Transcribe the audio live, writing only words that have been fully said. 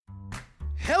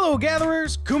Hello,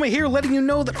 gatherers! Kuma here letting you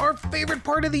know that our favorite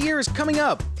part of the year is coming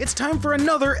up. It's time for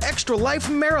another Extra Life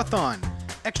Marathon.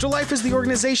 Extra Life is the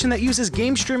organization that uses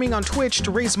game streaming on Twitch to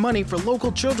raise money for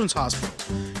local children's hospitals.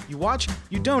 You watch,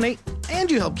 you donate, and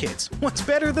you help kids. What's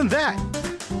better than that?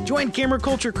 Join Gamer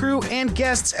Culture crew and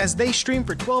guests as they stream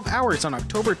for 12 hours on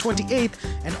October 28th,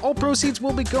 and all proceeds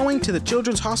will be going to the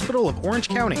Children's Hospital of Orange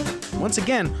County. Once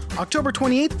again, October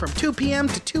 28th from 2 p.m.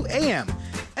 to 2 a.m.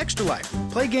 Extra Life.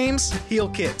 Play games, heal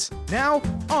kids. Now,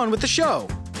 on with the show.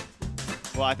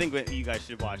 Well, I think you guys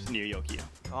should watch Neo Yokio.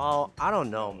 Oh, I don't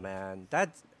know, man.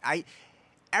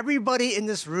 Everybody in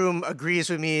this room agrees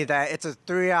with me that it's a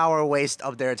 3-hour waste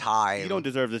of their time. You don't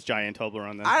deserve this giant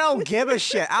Toblerone then. I don't give a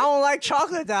shit. I don't like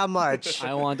chocolate that much.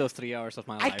 I want those 3 hours of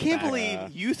my life. I can't back. believe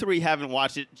you three haven't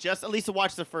watched it. Just at least to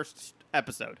watch the first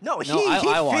episode. No, he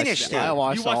I watched finished it. I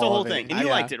watched You watched the all whole of it. thing, and you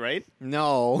Yeah. liked it, right?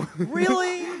 No.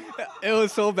 Really? It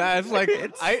was so bad. It's like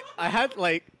I had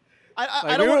like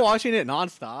I we don't were want. watching it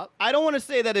nonstop. I don't want to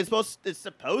say that it's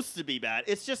supposed to be bad.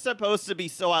 It's just supposed to be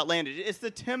so outlandish. It's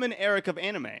the Tim and Eric of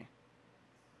anime.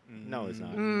 No, it's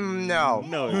not. No.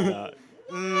 No, it's not.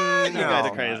 You guys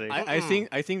are crazy.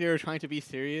 I think they were trying to be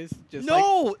serious. Just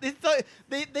No, it's like,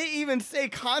 they even say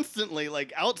constantly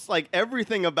like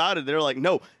everything about it. They're like,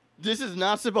 no, this is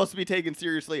not supposed to be taken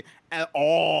seriously at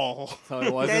all. so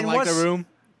it wasn't Then like the what's- room.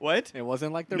 What? It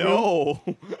wasn't like the room. No.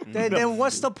 Then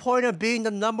what's the point of being the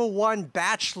 #1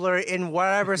 bachelor in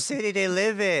whatever city they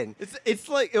live in? It's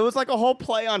like it was like a whole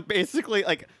play on basically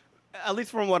like, at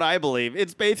least from what I believe,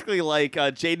 it's basically like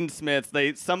Jaden Smith.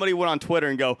 Somebody went on Twitter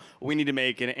and go, we need to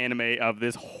make an anime of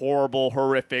this horrible,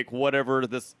 horrific, whatever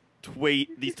these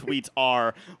tweets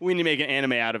are. We need to make an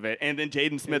anime out of it. And then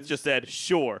Jaden Smith just said,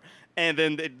 sure. And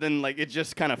then like it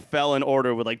just kind of fell in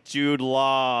order with like Jude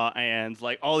Law and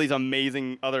like all these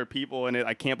amazing other people in it.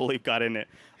 I can't believe got in it.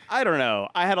 I don't know.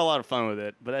 I had a lot of fun with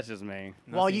it, but that's just me.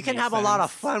 Well, you Nothing can have makes a lot of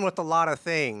sense. fun with a lot of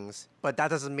things, but that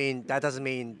doesn't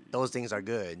mean those things are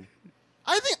good.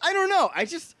 I don't know.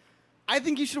 I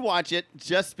think you should watch it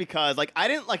just because, like, I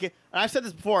didn't like it. And I've said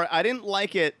this before. I didn't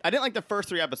like it. I didn't like the first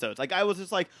 3 episodes. Like, I was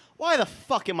just like, why the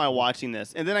fuck am I watching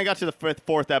this? And then I got to the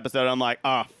fourth episode. And I'm like,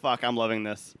 oh, fuck, I'm loving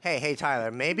this. Hey, Tyler,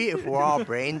 maybe if we're all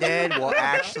brain dead, we'll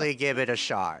actually give it a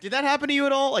shot. Did that happen to you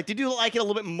at all? Like, did you like it a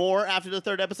little bit more after the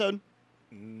 3rd episode?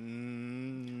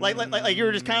 Like you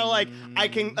were just kind of like,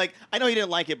 I know you didn't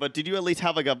like it, but did you at least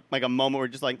have like a moment where you're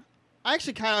just like, I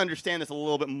actually kind of understand this a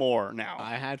little bit more now?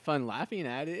 I had fun laughing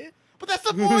at it. But that's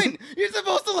the point. You're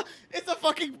supposed to. It's a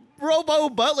fucking Robo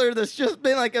Butler that's just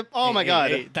been like, oh my god.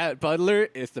 Hey, that Butler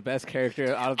is the best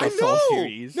character out of the I Soul know.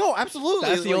 series. No, absolutely.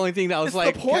 That's It's the like- only thing that was it's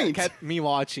like the point. kept me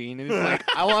watching. And it's like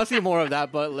I want to see more of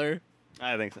that Butler.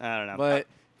 I think so. I don't know.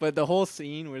 But the whole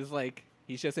scene was like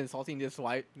he's just insulting this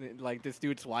wife, like this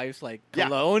dude's wife's like Yeah.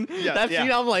 cologne. Yeah, That yeah.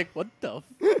 scene, I'm like, what the?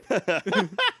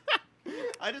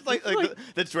 I just like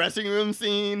the dressing room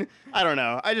scene. I don't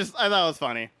know. I thought it was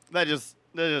funny. That's just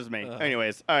me.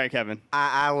 Anyways, all right, Kevin.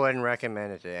 I wouldn't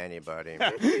recommend it to anybody.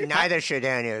 Neither should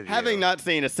any of you. Having not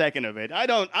seen a second of it, I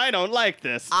don't like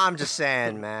this. I'm just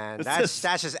saying, man. It's That's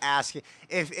just- just asking.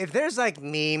 If there's like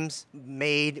memes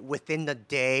made within the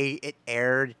day it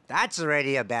aired, that's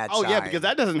already a bad Oh sign. yeah, because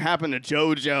that doesn't happen to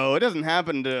JoJo. It doesn't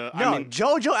happen to. No, I mean,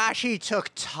 JoJo actually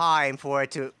took time for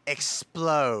it to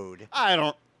explode. I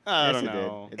don't Yes, it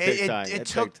know. did. It took time. It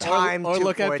took took time. Or to,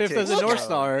 look at for it Fifth to of the North explode.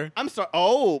 Star. I'm sorry.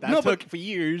 Oh That no, took but for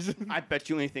years. I bet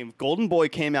you anything. If Golden Boy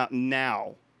came out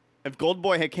now, if Golden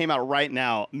Boy had came out right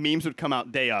now, memes would come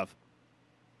out day of.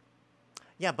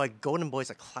 Yeah, but Golden Boy's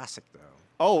a classic though.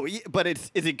 Oh, but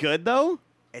is it good though?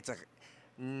 It's a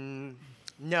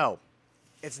no,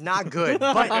 it's not good.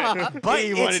 But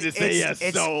He it's, wanted to say it's, yes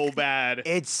it's, so bad.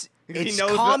 It's He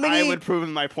knows comedy. that I would prove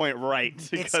my point right. It's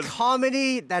Because,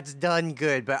 comedy that's done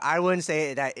good, but I wouldn't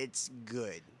say that it's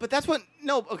good. but that's what.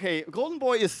 No, okay. Golden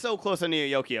Boy is so close to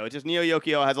Neo Yokio. It's just Neo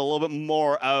Yokio has a little bit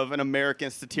more of an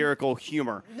American satirical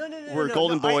humor. No, Where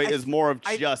Golden Boy I- is more of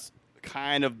I- just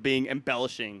kind of being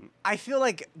embellishing. I feel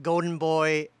like Golden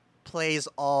Boy plays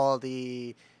all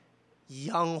the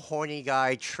young horny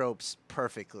guy tropes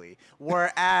perfectly,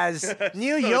 whereas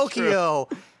Neo so true.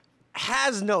 Yokio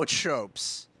has no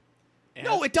tropes.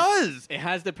 No, it does. It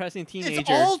has depressing teenagers. It's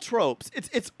all tropes.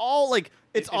 It's all like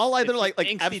it's all either it's like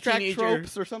angsty abstract teenager.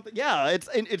 tropes or something. Yeah,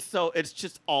 it's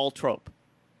just all trope.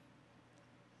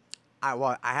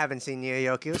 I haven't seen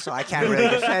Neo Yokio, so I can't really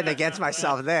defend against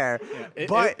myself there. It-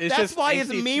 But it's That's just why it's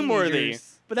angsty meme worthy.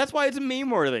 teenagers. But that's why it's meme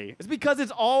worthy. It's because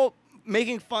it's all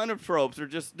making fun of tropes or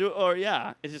just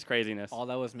it's just craziness. All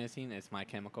that was missing is My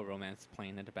Chemical Romance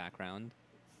playing in the background.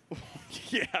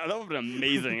 Yeah, that would have been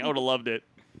amazing. I would have loved it.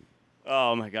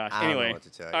 Oh my gosh. I don't know Anyway, what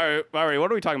to tell you. all right.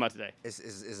 What are we talking about today?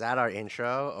 Is that our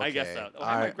intro? Okay. I guess so. Oh, All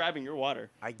I'm right. like grabbing your water.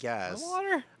 I guess.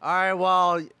 Water. All right.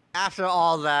 Well, after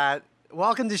all that,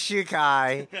 welcome to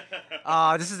Shukai.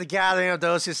 This is the gathering of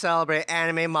those who celebrate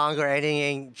anime, manga, or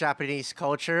anything Japanese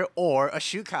culture, or a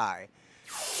Shukai.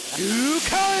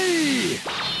 Shukai.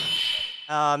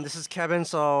 This is Kevin.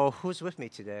 So who's with me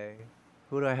today?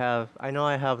 Who do I have? I know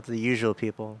I have the usual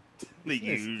people. The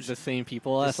huge. The same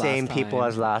people The as same last people time.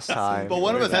 as last time. But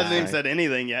one of us hasn't even back. said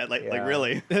anything yet. Like Yeah.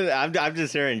 really. I'm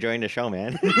just here enjoying the show,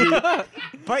 man.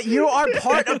 But you are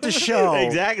part of the show.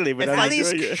 Exactly, but At I'm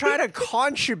least enjoying it. try to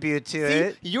contribute to See,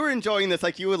 it. you're enjoying this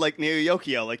like you would like Neo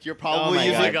Yokio. Like you're probably my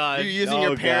using, God. you're using Oh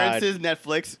your God. parents'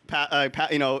 Netflix,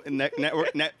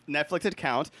 Netflix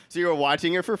account. So you're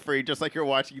watching it for free, just like you're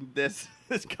watching this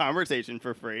conversation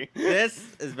for free. This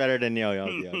is better than Neo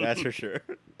Yokio, that's for sure.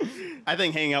 I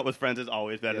think hanging out with friends is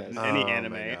always better Yes. than any Oh, my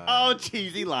anime. God. Oh,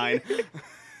 cheesy line.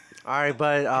 All right,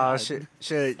 but should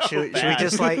we Bad.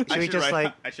 just like I should we should just write-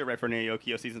 like I should write for Neo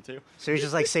Yokio season 2. should we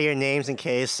just like say your names in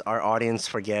case our audience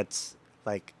forgets?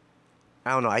 Like,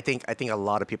 I don't know. I think a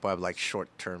lot of people have like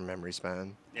short-term memory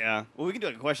span. Yeah. Well, we can do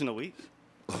like a question a week.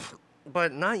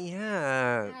 But not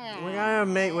yet. We gotta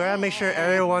make sure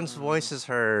everyone's voice is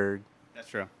heard. That's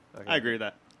true. Okay. I agree with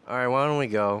that. All right, why don't we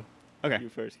go? Okay. You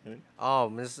first, Kevin.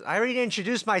 Oh, I already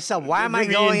introduced myself. Why am I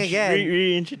going again?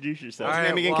 Reintroduce yourself. All What's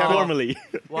your name right, again, well- Kevin? Formally.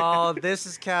 Well, this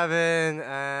is Kevin,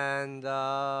 and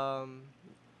I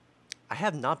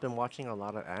have not been watching a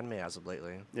lot of anime as of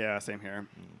lately. Yeah, same here.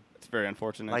 It's very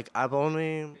unfortunate. Like I've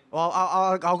only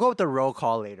I'll go with the roll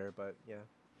call later, but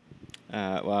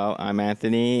yeah. Well, I'm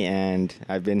Anthony, and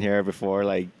I've been here before.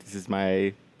 Like, this is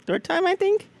my third time, I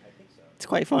think. It's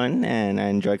quite fun, and I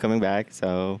enjoy coming back,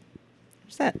 so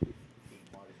there's that.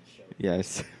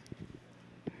 Yes.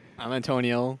 I'm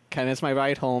Antonio. Kenneth's my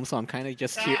ride home, so I'm kind of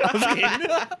just here. I'm just kidding.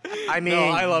 I mean,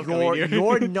 I love coming you're, here.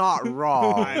 you're not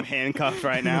wrong. I'm handcuffed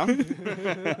right now.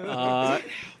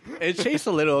 It chased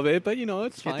a little bit, but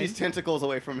it's Get fine. these tentacles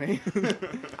away from me.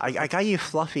 I got you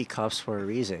fluffy cuffs for a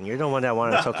reason. You're the one that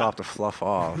wanted to take off the fluff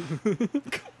off.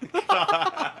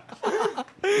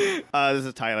 This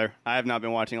is Tyler. I have not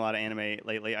been watching a lot of anime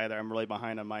lately either. I'm really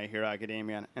behind on My Hero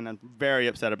Academia, and I'm very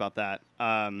upset about that.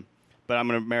 But I'm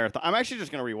going to marathon. I'm actually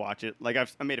just going to rewatch it. Like,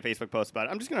 I made a Facebook post about it.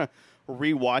 I'm just going to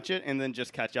rewatch it and then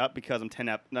just catch up because I'm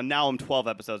now I'm 12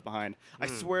 episodes behind. I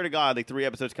swear to God, like 3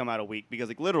 episodes come out a week because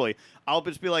like literally I'll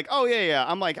just be like, oh yeah.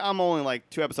 I'm only like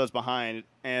 2 episodes behind,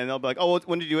 and they'll be like, oh,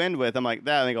 when did you end with? I'm like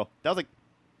that, and they go, that was like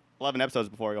 11 episodes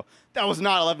before. I go, that was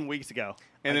not 11 weeks ago,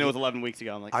 and then it was 11 weeks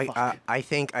ago. I'm like, fuck. I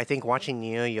think watching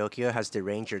Neo Yokio has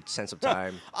deranged your sense of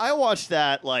time. I watched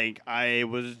that like I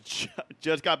was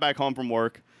just got back home from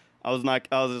work. I was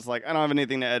just like, I don't have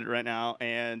anything to edit right now,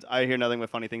 and I hear nothing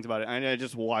but funny things about it. And I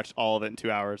just watched all of it in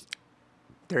 2 hours.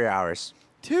 3 hours.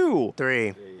 2. 3.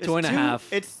 It's 2.5.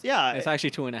 It's It's actually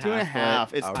 2.5.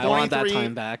 2.5. It's Okay. I want that 23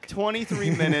 time back.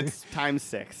 23 minutes times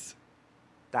 6.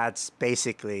 That's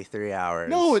basically 3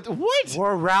 hours. No, what?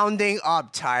 We're rounding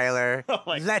up, Tyler. Oh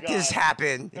my Let this God.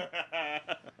 happen.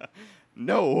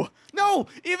 No.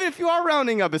 Even if you are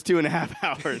rounding up, it's 2.5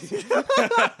 hours.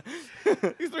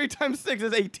 3 times 6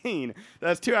 is 18.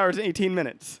 That's 2 hours and 18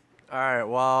 minutes. All right.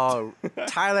 Well,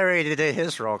 Tyler already did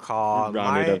his roll call.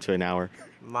 Rounded up to an hour.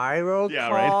 My roll Yeah,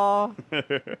 right. call.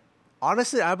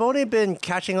 Honestly, I've only been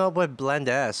catching up with Blend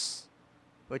S,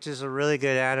 which is a really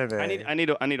good anime. I need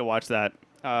to watch that.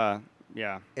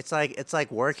 Yeah. It's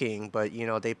like working, but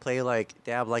they play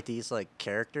they have these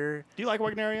character. Do you like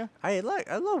Wagneria? I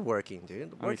love working,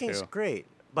 dude. Working's too. great.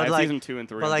 I But have like season 2 and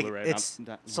 3 but on like Blu-ray. it's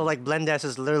so like Blend S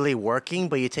is literally working,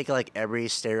 but you take every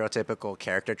stereotypical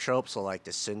character trope, so like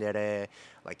the tsundere,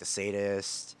 like the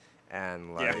sadist,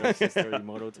 and like Yeah. Sister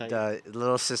Imoto type. the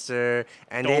little sister,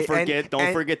 and Don't they-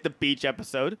 and- forget the beach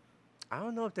episode. I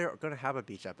don't know if they're gonna have a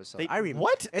beach episode. They- I remember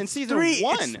what? In It's season three,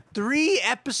 one? It's 3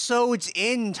 episodes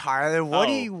in, Tyler. What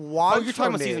do you want? Oh, you're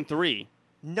talking from about it? season 3.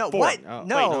 No, 4. what? Oh,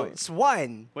 no, wait, no. it's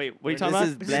 1. Wait, what are you This talking about?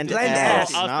 is Blend Blend S,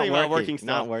 S. I was not thinking about working. working still.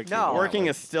 Not working. No. Working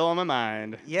is still on my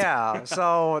mind. Yeah,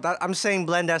 so I'm saying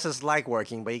Blend S is like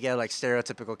working, but you get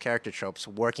stereotypical character tropes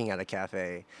working at a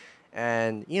cafe.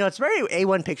 And, it's very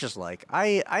A1 Pictures like.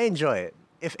 I enjoy it.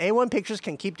 If A1 Pictures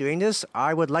can keep doing this,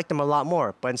 I would like them a lot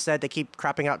more. But instead, they keep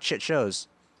crapping out shit shows.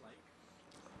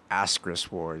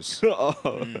 Asterisk Wars.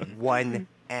 1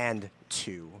 and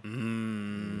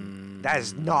 2. That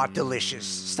is not delicious.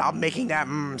 Stop making that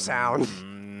sound.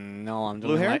 No, I'm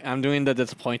Blue doing hair? I'm doing the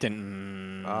disappointed.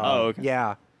 Oh, okay.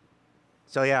 Yeah.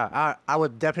 So yeah, I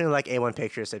would definitely like A1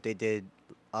 Pictures if they did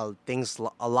things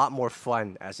a lot more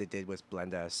fun as they did with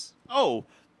Blend S. Oh.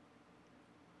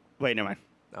 Wait, never mind.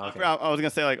 Okay. I was gonna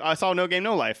say like I saw No Game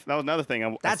No Life. That was another thing.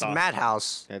 I That's saw.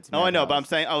 Madhouse. That's No, I know, but I'm Madhouse.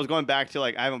 saying I was going back to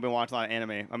like I haven't been watching a lot of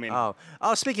anime. I mean, Oh,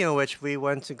 speaking of which, we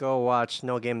went to go watch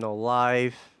No Game No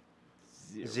Life.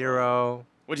 Zero.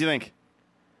 what do you think?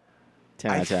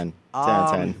 10 out I- of 10. 10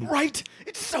 out of 10. Right,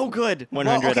 it's so good.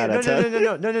 100 okay, out no, of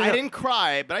no, 10. no. I didn't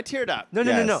cry, but I teared up. No.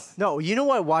 Yes. No, you know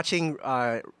what? Watching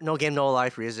No Game No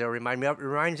Life ReZero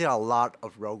reminds me a lot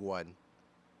of Rogue One.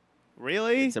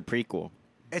 Really? It's a prequel.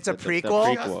 It's a The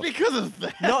prequel. prequel. Just because of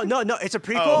that. No, it's a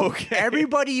prequel. Oh, okay.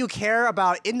 Everybody you care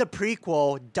about in the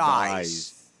prequel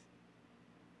dies.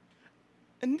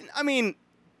 And, I mean,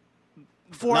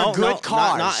 For No, a good no,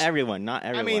 cause. Not everyone. Not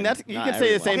everyone. that's- you Not could say the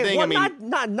everyone. same Okay, thing.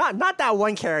 well, I mean- not that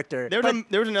one character. there but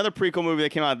was another prequel movie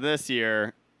that came out this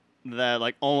year that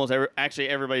like almost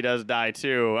everybody does die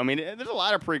too. I mean, there's a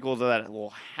lot of prequels that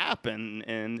will happen,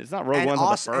 and it's not Rogue One's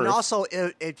not the first. and also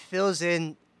it fills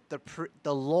in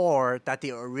the lore that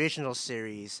the original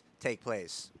series take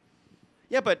place.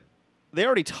 Yeah, but they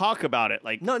already talk about it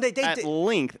like No, they at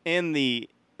length in the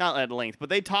not at length, but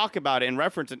they talk about it and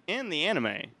reference it in the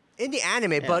anime. In the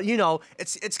anime, but you know,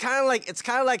 it's kind of like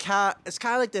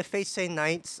the Fate Stay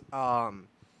Nights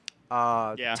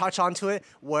Yeah. touch onto it,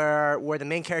 where the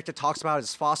main character talks about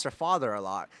his foster father a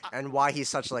lot and why he's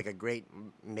such like a great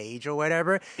mage or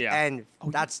whatever. Yeah. And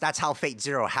that's how Fate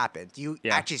Zero happened. You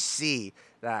Yeah. actually see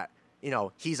that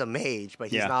he's a mage, but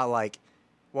he's Yeah. not like,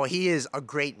 well, he is a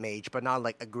great mage, but not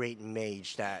like a great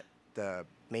mage that the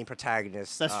main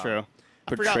protagonist. That's true.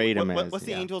 I forgot Portrayed him as, what's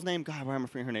the yeah. angel's name? God, why am I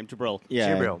forgetting her name? Jabril.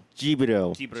 Yeah. Jibril.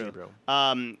 Jibril.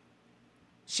 Jibril.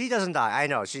 She doesn't die. I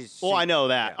know. Well, I know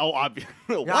that. Oh, obviously.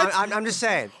 No, What? I'm just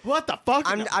saying. What the fuck?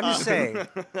 I'm just saying.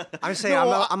 I'm saying.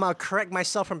 No, I'm gonna correct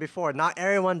myself from before. Not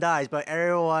everyone dies, but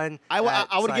everyone. I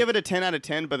would give it a 10 out of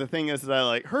 10, but the thing is that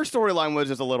like her storyline was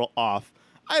just a little off.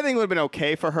 I think it would have been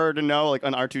okay for her to know like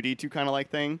an R2D2 kind of like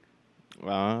thing.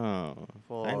 Oh.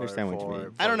 I understand what you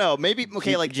mean. I don't know. Maybe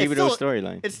okay. Like Jibiro's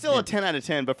storyline. It's still a 10 out of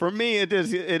 10, but for me, it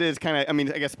is kind of. I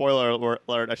mean, I guess spoiler alert.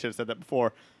 I should have said that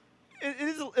before.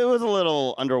 It was a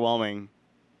little underwhelming.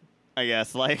 I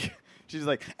guess like she's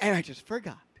like, and I just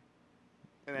forgot.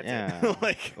 And that's Yeah. it.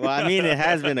 Like, Well, I mean, it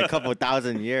has been a couple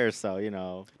thousand years, so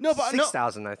no, but no.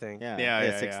 6,000, I think. Yeah.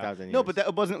 Yeah, 6,000 years. No, but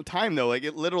that wasn't time though. Like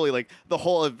it literally, like the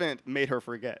whole event made her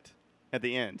forget at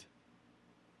the end.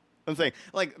 I'm saying,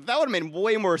 like that would have made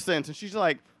way more sense. And she's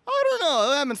like, I don't know,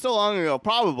 that happened so long ago.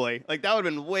 Probably, like that would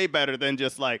have been way better than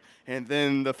just like, and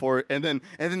then and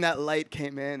then that light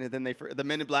came in, and then the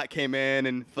Men in Black came in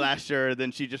and flashed her.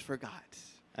 Then she just forgot.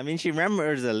 I mean, she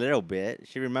remembers a little bit.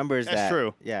 She remembers That's that.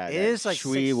 true. Yeah. It that is like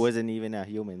Shui six- wasn't even a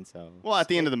human, so. Well, at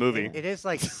the end of the movie, It is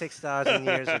like 6,000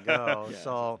 years ago,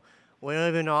 so we don't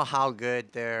even know how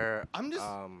good their I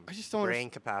just don't brain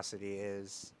capacity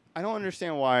is. I don't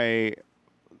understand why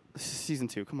season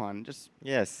 2. Come on, just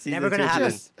Yes. Never season gonna two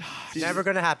happen. just- Never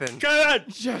gonna happen.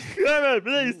 just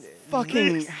please,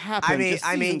 fucking happen. Just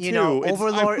I mean, season you know, 2. It's- I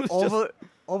Overlord, was just-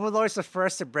 Overlord's the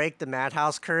first to break the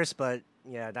Madhouse curse, but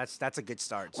yeah, that's a good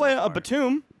start. So Well, far.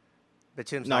 Batum.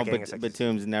 Batum's No, not getting a but second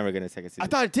Batum's never gonna second season. I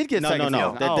thought it did get No, second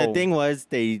no. season. The thing was,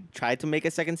 they tried to make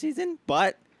a second season,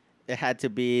 but it had to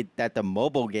be that the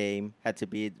mobile game had to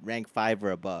be rank 5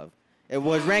 or above. It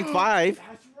was rank 5,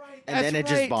 and then it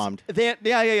just bombed.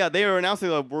 Yeah. They were announcing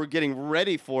that we're getting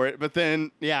ready for it, but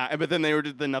then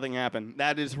then nothing happened.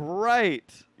 That is right.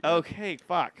 Okay,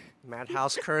 fuck.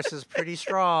 Madhouse curse is pretty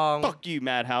strong. Fuck you,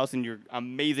 Madhouse, and your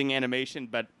amazing animation,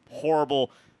 but horrible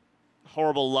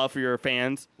love for your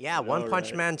fans. Yeah, One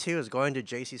Punch Man 2 is going to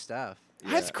JC Staff.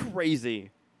 That's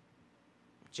crazy.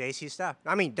 JC Staff.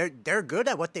 I mean, they're good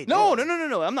at what they do. No.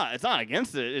 I'm not. It's not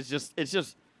against it. It's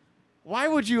just. Why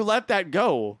would you let that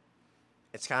go?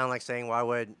 It's kind of like saying, why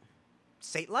would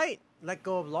State Light let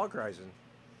go of Log Horizon?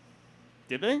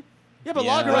 Did they? Yeah, but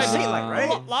Yeah. Log Horizon,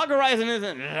 Right? Log Horizon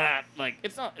isn't that, like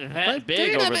it's not that But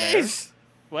big over there. database.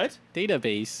 What?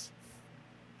 Database.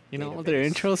 You know, their Database.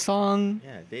 intro song.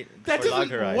 Yeah, That for Log doesn't.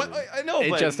 Horizon. What, I know, It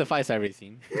but justifies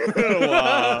everything.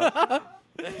 Wow.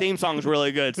 The theme song's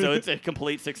really good, so it's a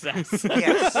complete success.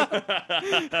 Yes.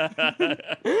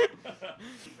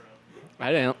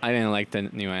 I didn't like the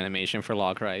new animation for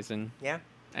Log Horizon. Yeah.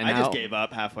 And I now just gave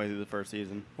up halfway through the first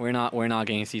season. we're not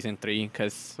getting season 3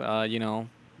 because you know,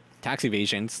 tax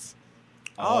evasions.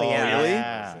 Oh, yeah. really?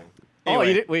 Yeah.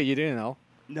 Anyway. You didn't know?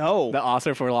 No. The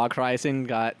author for Log Horizon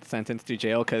got sentenced to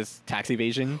jail because tax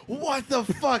evasion. What the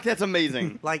fuck? That's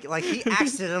amazing. Like he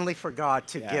accidentally forgot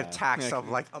to Yeah. give tax Yeah. of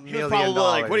like $1 He was million. probably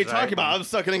like, "What are you right? talking about? I'm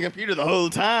stuck in a computer the whole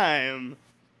time."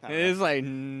 It's like,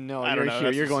 no, I don't you're know, here.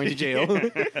 that's You're just- going to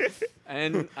jail.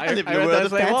 And I live in I the read world that,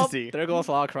 of like, well, fantasy. there goes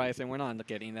Law Christ, and we're not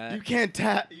getting that. You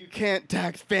can't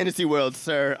tax fantasy world,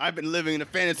 sir. I've been living in a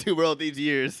fantasy world these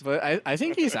years. But I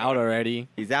think he's out already.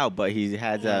 He's out, but he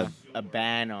has a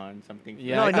ban on something.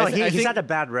 Yeah, no, I no, th- I he's think- had a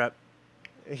bad rep.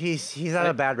 He's had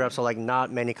a bad rep, so like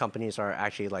not many companies are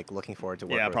actually like looking forward to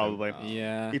work Yeah, with probably. him.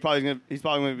 Yeah. He's probably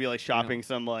gonna be like shopping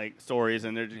some like stories,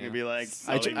 and they're just gonna be like.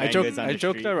 I selling joked mangas on the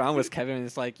joked street. around with Kevin.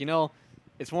 It's like,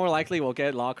 it's more likely we'll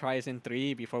get Law Horizon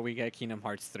 3 before we get Kingdom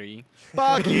Hearts 3.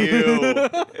 Fuck you!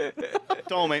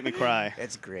 Don't make me cry.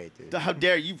 It's great, dude. How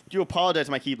dare you? You apologize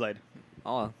to my Keyblade.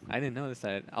 Oh, I didn't notice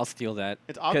that. I'll steal that.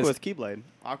 It's 'Cause Aqua's Keyblade.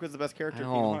 Aqua's the best I character in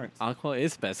Kingdom know Hearts. Aqua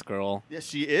is best girl. Yes,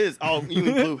 she is. Oh, you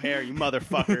mean blue hair, you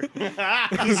motherfucker.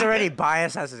 He's already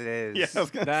biased as it is. Yeah, I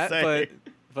was gonna That, say.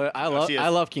 but I No, love she is. I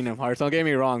love Kingdom Hearts. Don't get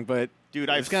me wrong, but Dude,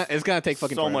 it's gonna take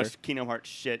fucking so forever. much Kingdom Hearts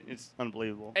shit. It's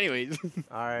unbelievable. Anyways,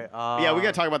 All right. Yeah, we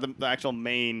gotta talk about the actual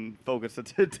main focus of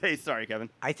today. Sorry,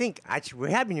 Kevin. I think actually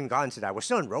we haven't even gotten to that. We're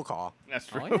still in roll call. That's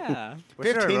true. oh yeah. We're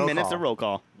still in 15 roll minutes call. of roll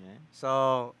call.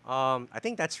 So I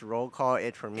think that's roll call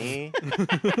it for me.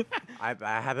 I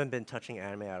haven't been touching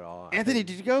anime at all. Anthony,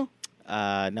 did you go?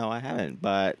 No, I haven't.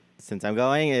 But since I'm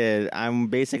going, I'm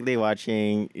basically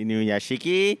watching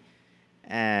Inuyashiki,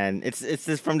 and it's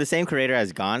just from the same creator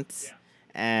as Gaunt's.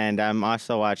 And I'm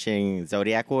also watching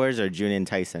Zodiac Wars or Junin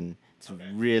Tyson. It's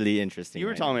really interesting. You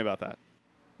were right telling now. me about that.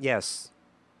 Yes,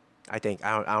 I think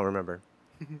I don't remember.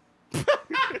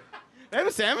 I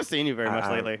haven't seen you very much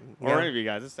lately. Or yeah. any of you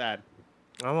guys. It's sad.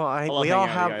 Well, love we hanging all out with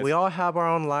you have guys. we all have our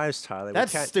own lives, Tyler.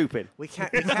 That's we can't, stupid. We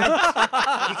can't. You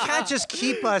can't just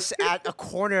keep us at a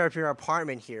corner of your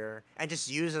apartment here and just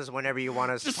use us whenever you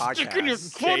want us to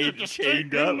podcast.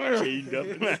 Chained up.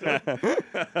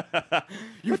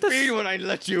 You feed when I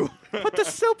let you. Put the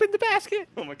soap in the basket.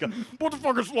 Oh my god. What the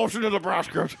fuck is lotion in the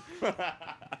basket?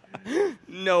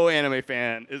 No anime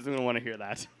fan is going to want to hear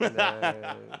that.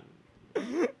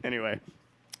 Anyway.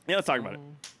 Yeah, let's talk about it.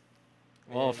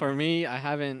 Well, for me, I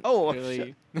haven't Oh,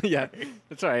 really. Yeah,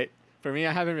 that's all right. For me,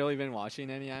 I haven't really been watching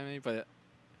any anime, but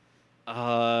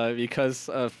because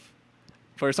of,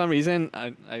 for some reason,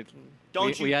 I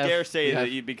Don't we you have- dare say we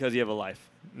that have- because you have a life.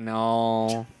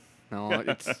 No,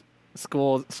 it's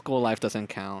school life doesn't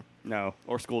count. No.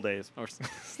 Or school days. Or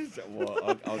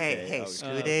Hey,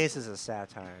 Screw Days is a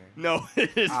satire. No,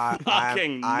 it is I am-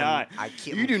 fucking not. I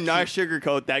keep- You do not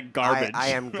sugarcoat that garbage. I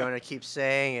am gonna keep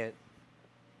saying it.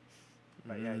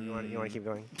 But yeah, you want to keep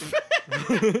going?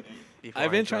 Before I've I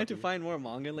been trying interrupt to you. find more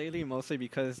manga lately, mostly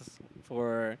because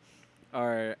for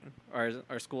our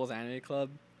school's anime club,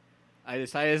 I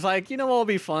decided it's like, what will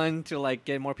be fun to like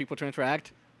get more people to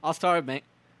interact. I'll start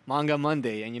Manga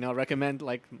Monday and recommend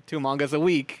like 2 mangas a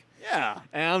week. Yeah.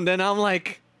 And then I'm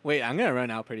like, wait, I'm gonna run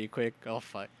out pretty quick. Oh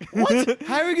fuck. What?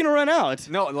 How are we gonna run out?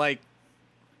 No, like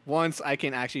once I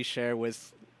can actually share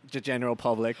with the general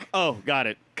public, Oh, got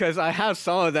it. because I have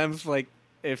some of them. Like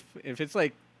if it's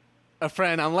like a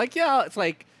friend, I'm like, yeah, it's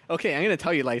like, okay, I'm gonna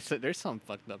tell you like there's some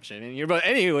fucked up shit in here, but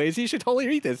anyways, you should totally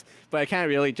read this. But I can't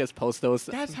really just post those.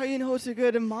 That's how you know it's a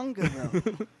good manga,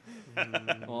 though.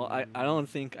 Well, I don't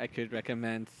think I could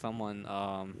recommend someone.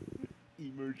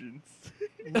 Emergence.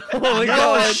 Oh my Yo,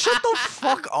 god. shut the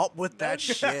fuck up with that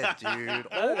shit, dude.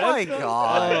 Oh my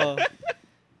god. Oh.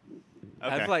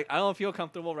 Okay. That's like I don't feel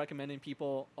comfortable recommending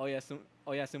people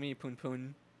Oyasumi Pun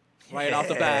Pun right off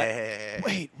the bat.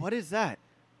 Wait, what is that?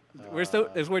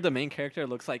 It's where the main character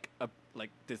looks like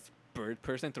this bird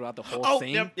person throughout the whole Oh,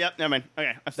 thing. yep, never mind.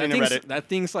 Okay, I've That seen the thing's, Reddit. that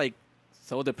thing's like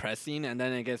so depressing, and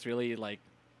then it gets really like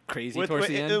crazy towards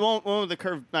the end. It won't with the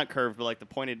curve, not curved, but like the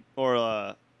pointed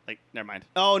or never mind.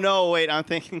 Oh no, wait, I'm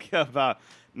thinking about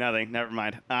nothing. Never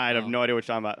mind. I have Oh. no idea what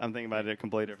you're talking about. I'm thinking about it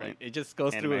completely different. It just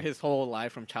goes through Anime. his whole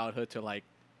life from childhood to like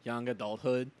young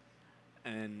adulthood,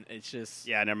 and it's just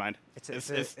Yeah, never mind. it's a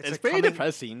pretty coming-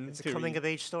 depressing. It's a to coming read. of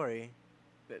age story.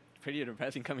 Pretty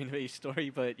depressing coming of age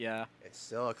story, but yeah, It's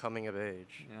still a coming of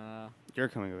age. You're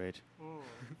coming of age.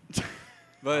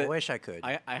 but I wish I could.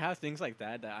 I have things like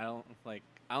that I don't like.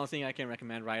 I don't think I can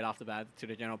recommend right off the bat to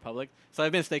the general public. So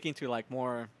I've been sticking to like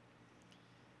more.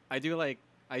 I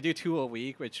do 2 a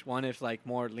week, which one is like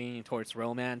more leaning towards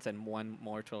romance and one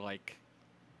more to like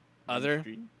other.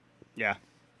 Yeah.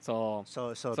 so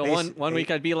So one week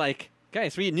I'd be like,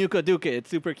 guys, read Nuka Duka, it's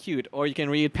super cute. Or you can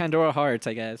read Pandora Hearts,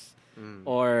 I guess.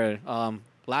 Or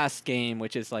Last Game,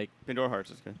 which is like Pandora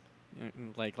Hearts is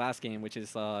good. Last Game, which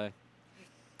is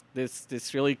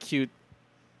this really cute,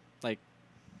 like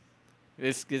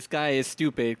this guy is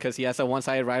stupid because he has a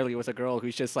one-sided rivalry with a girl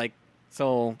who's just like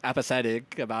so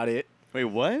apathetic about it. Wait,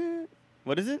 what?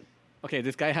 What is it? okay,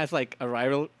 this guy has like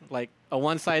a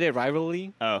one-sided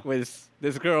rivalry Oh. with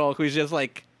this girl who's just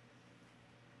like,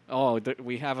 oh,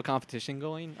 we have a competition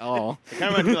going. Oh, It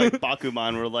kind of reminds me like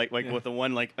Bakuman, where like with the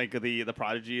one like the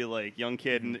prodigy like young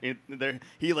kid, and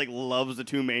he like loves the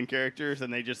two main characters,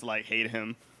 and they just like hate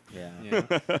him. Yeah.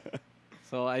 yeah.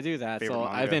 So I do that. Favorite So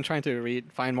manga? I've been trying to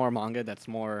find more manga that's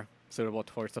more suitable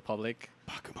towards the public.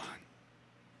 Bakuman.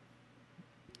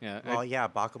 Yeah. Well, yeah,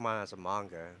 Bakuman as a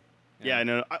manga. Yeah, I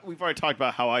know. We've already talked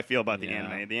about how I feel about the Yeah.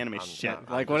 anime. The anime I'm shit. not-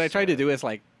 like I'm what I just try to saying. do is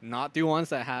like not do ones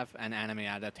that have an anime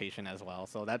adaptation as well.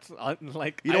 So that's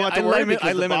like You don't I, have to I worry limit, because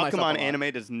I the limit myself a Bakuman lot.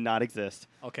 anime does not exist.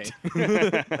 Okay.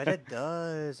 But it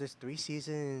does. There's 3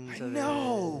 seasons. I of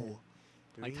know. it.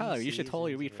 Like 3 Tyler, you should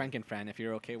totally read seasons of it. Frankenfran if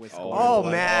you're okay with Oh, school. Oh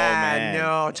boy. man, Oh, man.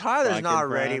 no, Tyler's not Frankenfran.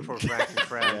 ready for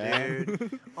Frankenfran, Yeah. dude. See,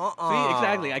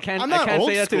 exactly. I can't. I'm I not can't old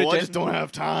say that to the school. I gen- just don't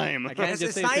have time. I can't It's, just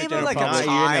it's say not to the even general like a public.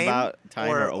 time, Not even about time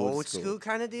or or old old school. school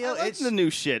kind of I deal. like It's the new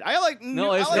shit. I like.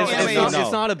 No, I it's, like it's, anime. it's, not, No.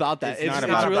 it's not about that. It's It's, not it's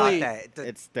about not really. about that.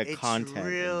 It's the content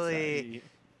really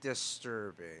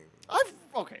disturbing.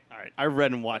 Okay, all right. I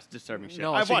read and watched disturbing shit.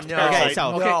 No, I've see, watched no. Parasite. Okay,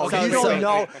 so- No, okay, you so- don't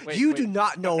know. wait, you wait. do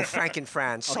not know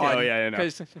Frankenfran, son. Okay, oh yeah, I know.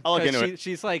 I'll look into it.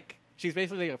 She's like she's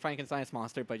basically a Frankenstein's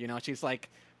monster, but she's like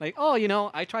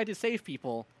oh I tried to save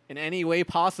people in any way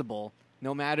possible,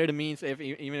 no matter the means,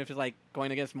 even if it's like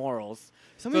going against morals.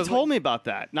 Somebody it's told like- me about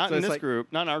that. Not so in it's this like-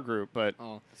 group, not in our group, but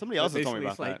Oh, somebody else has told me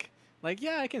basically about it's that. like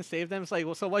yeah, I can save them. It's like,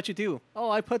 well, so what you do? Oh,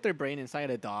 I put their brain inside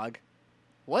a dog.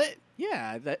 What?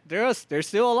 Yeah, they're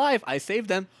still alive. I saved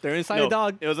them. They're inside No, a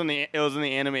dog. It was in the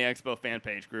Anime Expo fan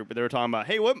page group, but they were talking about,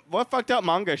 hey, what fucked up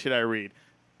manga should I read?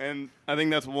 And I think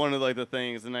that's one of like the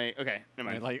things. And okay, never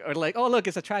mind. Like oh look,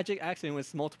 it's a tragic accident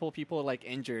with multiple people like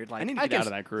injured. Like I need to get can out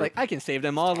of that group. Like I can save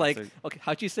them all. Like toxic. okay,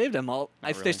 how'd you save them all? I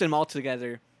Not stitched really. them all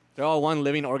together. They're all one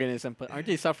living organism, but aren't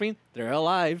they suffering? They're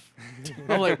alive.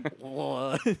 I'm like,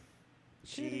 what?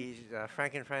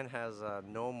 Frankenfran has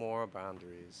no more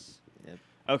boundaries.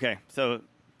 Okay, so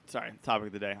sorry, topic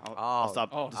of the day. I'll stop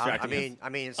Oh, distracting. I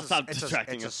mean, it's I'll a, stop it's,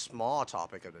 distracting it's a us. small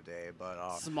topic of the day,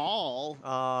 but Small.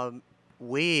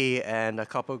 we and a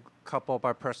couple of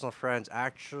our personal friends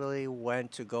actually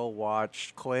went to go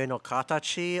watch Koe no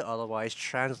Katachi, otherwise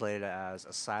translated as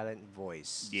a silent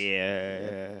voice.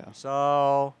 Yeah.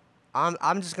 So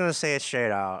I'm just gonna say it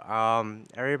straight out.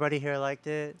 Everybody here liked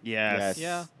it. Yes.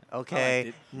 Yeah. Okay.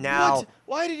 it. Now What?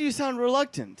 Why did you sound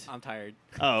reluctant? I'm tired.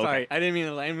 Oh, okay. Sorry, I didn't mean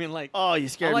to. I mean like. Oh, you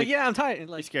scared I'm like me. yeah, I'm tired.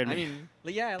 Like, scared me. I mean,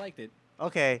 yeah, I liked it.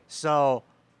 okay, so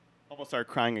Almost started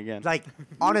crying again. like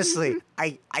honestly,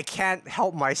 I can't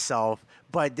help myself,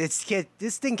 but this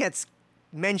thing gets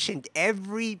mentioned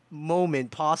every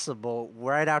moment possible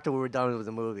right after we were done with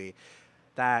the movie.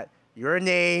 That your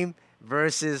name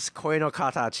versus Koe no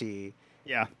Katachi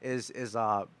yeah. is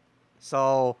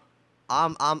so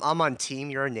I'm on team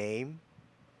your name.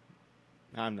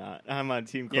 I'm not. I'm on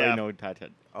Team Yeah. Koi no Tata.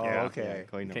 Oh, Yeah. okay.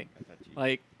 Koi no Okay. Tatachi.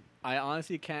 Like, I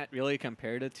honestly can't really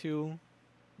compare the two.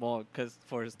 Well, because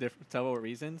for several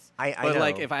reasons. I But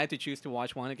like, know. if I had to choose to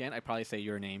watch one again, I'd probably say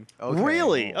Your Name. Okay.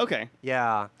 Really? Okay.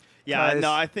 Yeah. Yeah. 'Cause-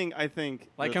 No, I think.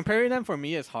 Like comparing them for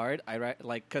me is hard.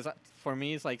 Because for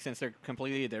me it's like since they're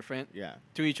completely different Yeah.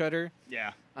 to each other,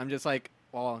 Yeah. I'm just like,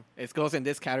 well, it goes in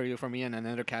this category for me and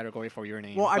another category for Your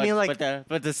Name. Well, I mean, like,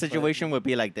 but the situation would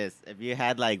be like this: if you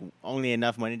had like only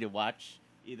enough money to watch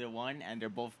either one, and they're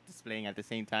both displaying at the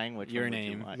same time, which Your one would you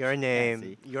Name. watch? your Yeah, name.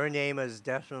 see? Your name is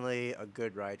definitely a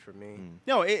good ride for me. Mm.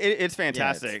 No, it's Yeah,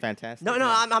 fantastic. it's fantastic. No,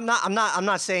 yeah. I'm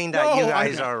not saying that No, you I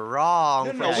guys know. are wrong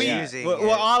No, for no, Yeah, yeah. choosing We're, it.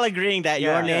 we're all agreeing that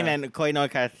Yeah. Your Name Yeah. and Koi no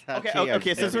Katachi. Okay. are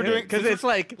Okay. Since we're different. doing, because since it's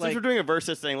like we're doing a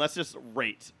versus thing, let's just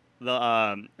rate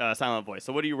the silent voice.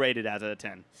 So, what do you rate it as out of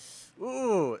 10?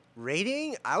 Ooh,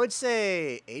 rating? I would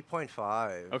say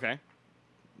 8.5. Okay.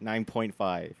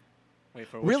 9.5. wait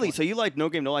for which Really? one? So you like No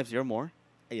Game No Life Zero more?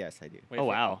 Yes, I do. Wait Oh for-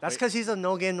 wow. That's wait- because he's a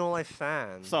No Game No Life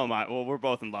fan. So am I. Well, we're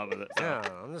both in love with it. So. yeah,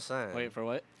 I'm just saying. Wait for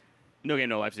what? No Game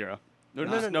No Life Zero. No,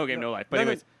 No, just no, no no, Game no. No Life. But No, no,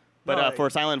 anyways, but no, for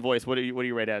silent voice, what do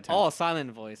you rate out of 10? Oh,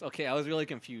 silent voice. Okay, I was really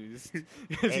confused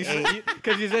because Hey,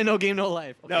 you said No Game No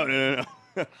Life. Okay.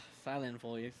 no. Silent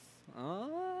voice.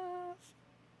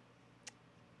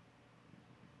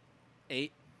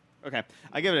 8. Okay,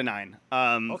 I give it a 9.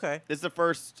 Okay. This is the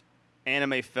first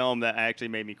anime film that actually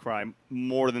made me cry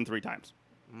more than 3 times.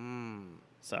 Mm.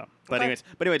 So, but Okay.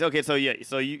 anyways, okay. So yeah,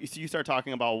 so you start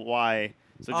talking about why.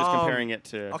 So just comparing it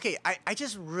to. Okay, I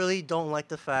just really don't like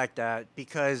the fact that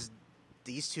because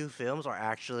these two films are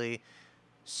actually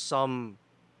some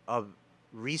of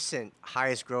recent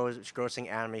highest grossing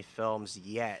anime films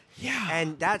yet. Yeah.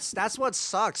 And that's what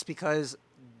sucks because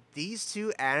these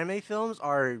two anime films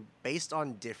are based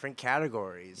on different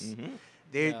categories. Mhm.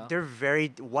 They're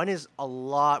very one is a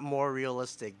lot more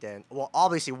realistic than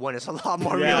obviously one is a lot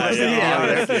more Yeah, realistic yeah,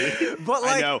 than the obviously. other. But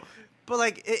like I know. but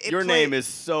like it Your play- name is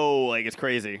so like it's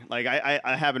crazy. Like I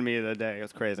happened to me the other day.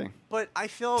 It's crazy. But I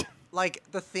feel like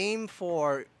the theme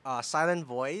for Silent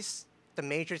Voice, the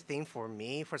major theme for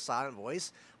me for Silent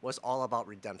Voice was all about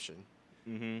redemption.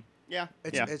 Mm-hmm. Yeah.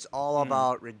 It's all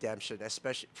about redemption,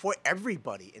 especially for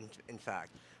everybody. In fact,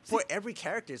 for every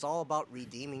character, it's all about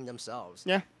redeeming themselves.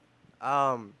 Yeah.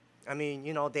 I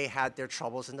mean, they had their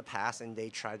troubles in the past, and they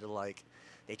try to like,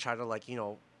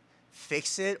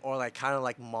 fix it or like kind of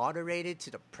like moderate it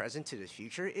to the present, to the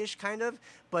future ish kind of.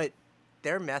 But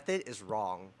their method is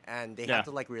wrong, and they Yeah. have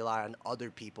to like rely on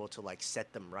other people to like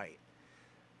set them right.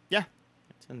 Yeah.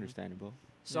 It's understandable.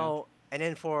 So and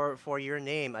then for your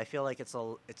name, I feel like it's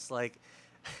like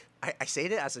I say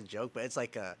it as a joke, but it's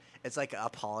like an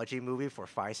apology movie for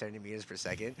 5 centimeters per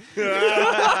second. Oh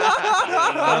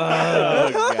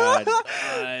god.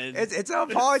 It's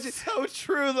an apology. So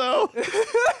true though.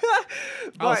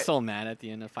 I was but so mad at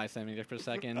the end of 5 centimeters per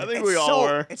second. I think it's we all so,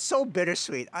 were. It's so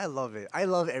bittersweet. I love it. I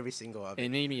love every single of it. It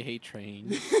made me hate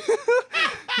trains.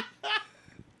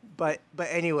 But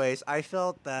anyways, I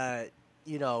felt that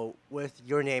with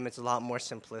your name, it's a lot more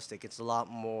simplistic. It's a lot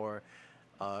more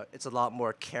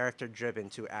character driven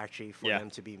to actually for Yeah. them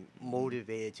to be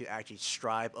motivated to actually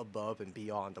strive above and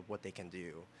beyond of what they can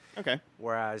do. Okay.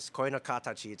 Whereas Koi no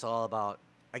Katachi, it's all about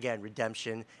again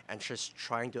redemption and just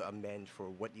trying to amend for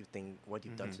what you've done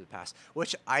to the past.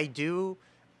 Which I do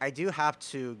have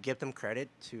to give them credit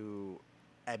to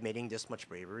admitting this much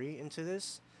bravery into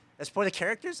this. As for the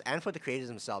characters and for the creators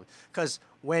themselves. Because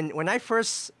when I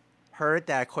first heard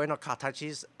that Koi no Katachi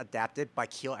is adapted by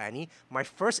Kyo Annie, my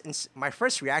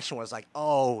first reaction was like,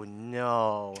 oh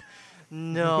no.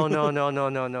 No.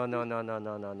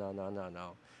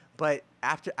 But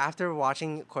after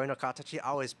watching Koi no Katachi,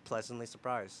 I was pleasantly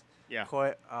surprised. Yeah.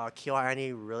 Kyo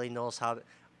Annie really knows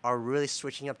are really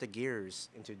switching up the gears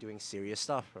into doing serious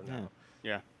stuff from now.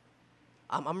 Yeah.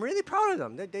 I'm really proud of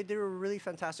them. They did a really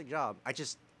fantastic job. I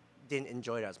just didn't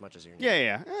enjoy it as much as you.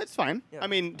 Yeah. It's fine. Yeah. I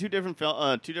mean, two different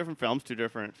films, two different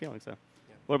feelings. So,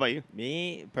 what about you?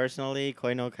 Me personally,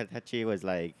 Koi no Katachi was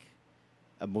like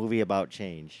a movie about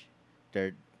change.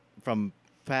 They're from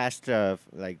past to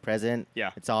like present.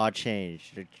 Yeah. It's all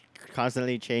changed. They're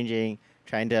constantly changing,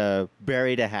 trying to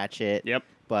bury the hatchet. Yep.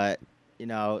 But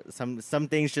some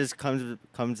things just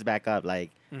comes back up.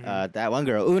 Like that one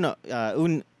girl,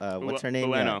 what's her name?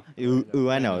 Ueno.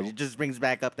 Ueno. It just brings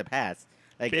back up the past.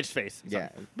 Like Bitch face. Yeah,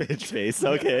 bitch face.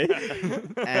 Okay.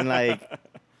 And like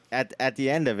at the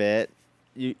end of it,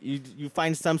 you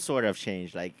find some sort of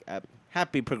change, like a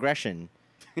happy progression.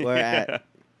 Where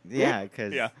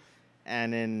because Yeah.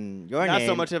 and in your Not name,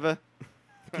 so much of a.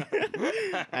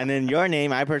 and in your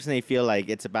name, I personally feel like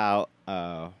it's about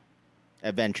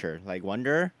adventure, like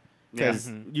wonder,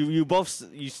 because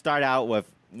you start out with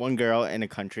one girl in a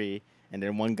country and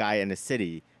then one guy in a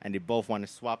city, and they both want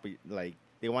to swap, like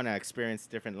they want to experience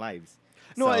different lives.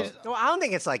 No, So- I don't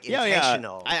think it's like Yeah, yeah.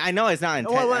 intentional. I know it's not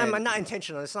intentional. Well, not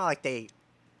intentional. It's not like they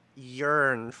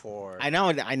yearn for. I know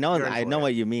Yearn for it.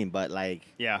 what you mean, but like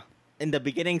Yeah. in the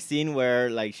beginning scene where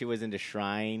like she was in the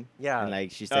shrine, Yeah. and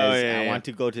like she says, yeah, "I yeah. want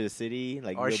to go to the city,"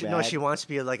 like Or real she, bad. no, she wants to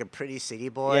be like a pretty city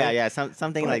boy. yeah,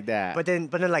 something like that. But then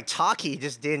like Taki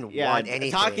just didn't want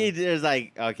anything. Taki is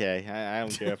like, okay, I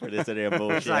don't care for this other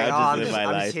bullshit. It's like, I'll I'm just live my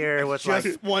I'm life. just here with like.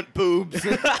 Just want boobs.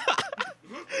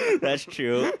 That's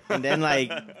true. And then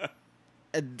like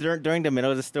during the middle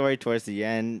of the story, towards the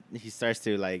end, he starts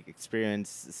to like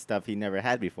experience stuff he never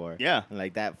had before. Yeah. And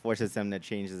like that forces him to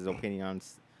change his opinion on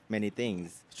many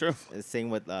things. It's true. Same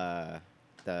with the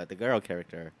girl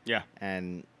character. Yeah.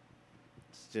 And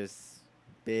it's just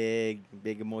big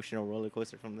emotional roller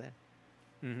coaster from there.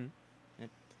 Mm-hmm.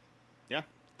 Yeah.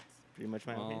 Pretty much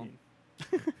my Well, opinion.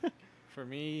 For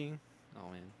me,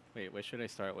 oh man, wait, what should I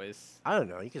start with? I don't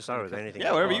know. You can start with anything.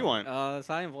 Yeah, whatever you want.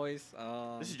 Silent Voice.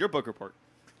 This is your book report.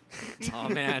 Oh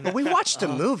man, But we watched the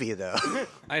movie though.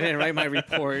 I didn't write my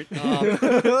report.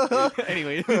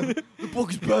 Anyway, The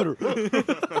book's better.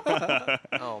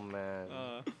 Oh man.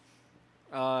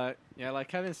 yeah, like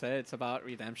Kevin said, it's about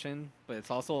redemption, but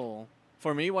it's also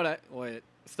for me what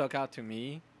stuck out to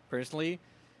me personally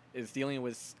is dealing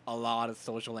with a lot of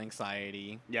social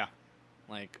anxiety. Yeah.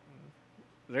 Like,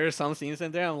 there are some scenes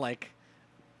in there I'm like,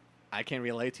 I can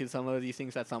relate to some of these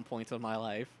things at some points of my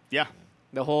life. Yeah.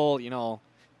 The whole,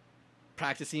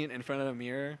 practicing in front of a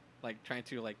mirror, like trying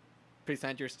to like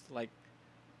present your like,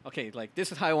 okay, like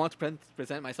this is how I want to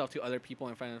present myself to other people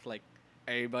in front of like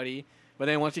everybody. But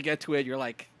then once you get to it, you're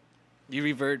like, you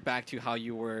revert back to how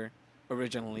you were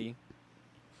originally.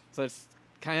 So it's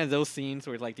kind of those scenes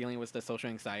where like dealing with the social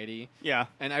anxiety. Yeah.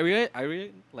 And I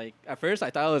really like. At first, I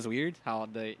thought it was weird how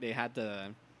they had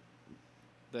the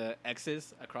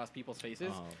X's across people's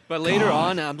faces, Oh. but later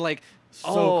on, I'm like, So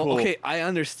oh, cool. okay, I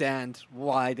understand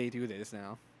why they do this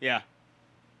now. Yeah.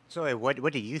 So wait,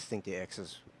 what do you think the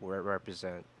X's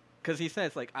represent? Because he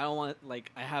says like, I don't want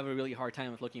like I have a really hard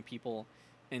time with looking people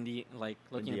in the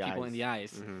looking the at people eyes. in the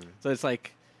eyes. Mhm. So it's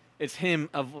like, it's him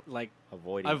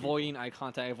Avoiding eye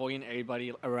contact, avoiding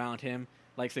everybody around him,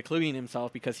 like secluding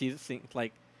himself because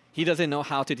like he doesn't know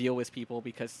how to deal with people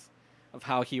because of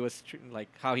how he was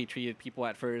how he treated people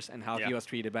at first and how Yeah. he was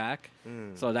treated back.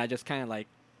 Mm. So that just kind of like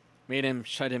made him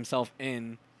shut himself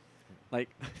in. Like,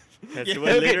 That's Yeah, what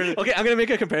okay, literally- okay, I'm gonna make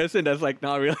a comparison that's like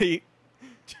not really.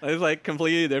 It's like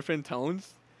completely different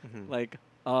tones. Mhm. Like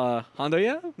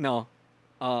Hondoya? No.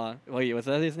 Wait, was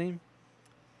that his name?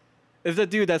 It's the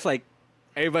dude that's like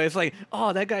everybody's like,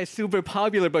 oh, that guy's super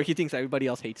popular, but he thinks everybody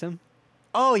else hates him.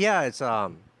 Oh yeah, it's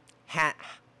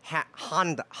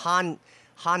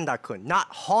Honda kun, not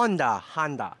Honda,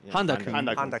 Honda. Yeah, Honda-kun.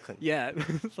 Honda-kun. Honda kun. Yeah,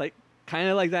 it's like kind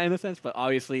of like that in a sense, but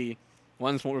obviously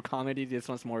one's more comedy, this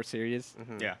one's more serious.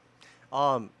 Yeah.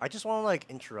 I just want to like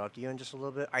interrupt you in just a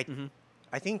little bit. Mhm.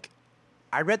 I think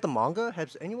I read the manga.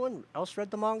 Has anyone else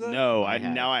read the manga? No, I I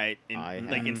have. now I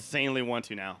like have. insanely want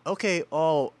to now. Okay.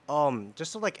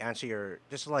 Just to like answer your,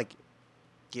 just to like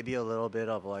give you a little bit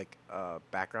of like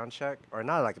background check, or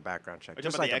not like a background check, Are you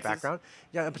just talking like about a the X's? background.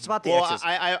 Yeah, it's about the Well, X's.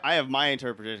 I have my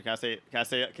interpretation.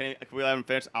 Can we let him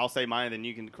finish? I'll say mine, and then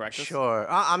you can correct us. Sure.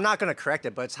 I'm not gonna correct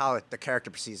it, but it's how the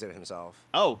character perceives it himself.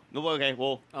 Oh, no, okay.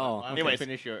 Well, Oh, anyways,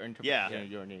 finish your yeah.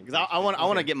 interpretation. Your name. because I want to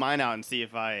Okay. get mine out and see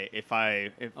if I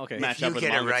Okay. match If you up with get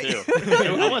it manga right. too.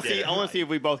 I want to see. I want to see if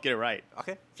we both get it right.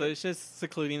 Okay. So it's just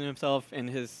secluding himself in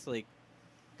his like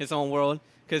his own world.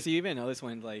 Because you even notice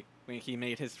when he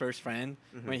made his first friend,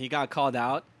 when he got called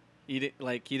out, he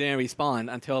didn't respond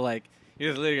until like he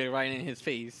was literally right in his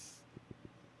face.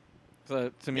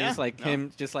 So to me, Yeah, it's like no.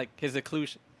 him, just like his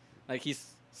seclusion, like he's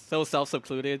so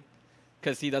self-secluded,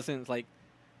 because he doesn't like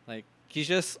he's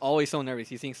just always so nervous.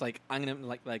 He thinks like I'm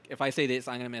gonna like if I say this,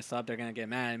 I'm gonna mess up. They're gonna get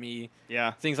mad at me.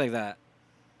 Yeah. Things like that.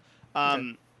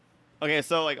 Okay,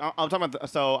 so like I'm talking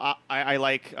about. I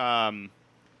like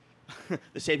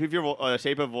the shape of your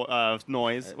shape of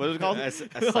noise. What is it called? A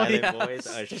silent yeah. voice.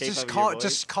 A shape Just of call your voice.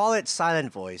 just call it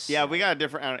silent voice. Yeah, we got a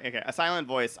different. Okay, a silent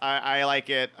voice. I like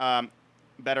it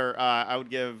better. I would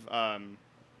give.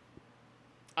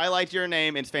 I liked your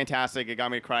name. It's fantastic. It got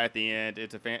me to cry at the end.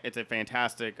 It's a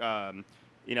fantastic. Time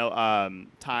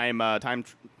not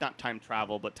time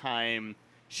travel, but time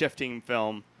shifting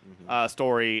film.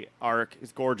 Story arc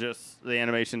is gorgeous. The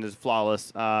animation is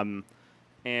flawless.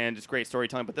 And it's great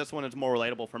storytelling. But this one is more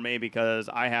relatable for me because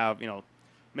I have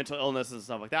mental illness and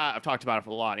stuff like that. I've talked about it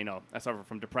for a lot. I suffer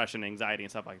from depression, anxiety,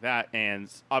 and stuff like that. And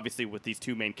obviously, with these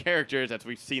two main characters, as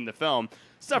we've seen in the film,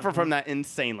 suffer from that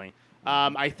insanely.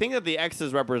 I think that the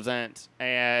X's represent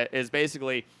is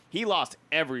basically he lost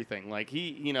everything. Like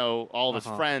all of his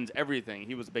friends, everything.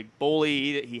 He was a big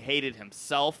bully. He hated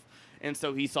himself. And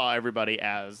so he saw everybody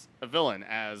as a villain,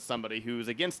 as somebody who's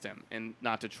against him and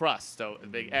not to trust. So the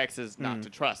big X is not to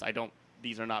trust.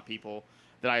 These are not people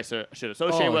that I should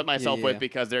associate with myself with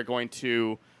because they're going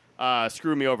to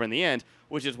screw me over in the end,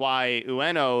 which is why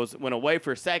Ueno's went away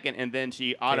for a second and then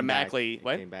she automatically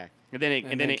Came back. and then it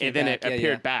And then came back. Yeah,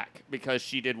 appeared yeah. back because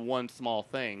she did one small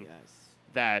thing Yes.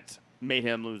 that made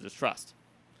him lose his trust.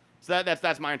 So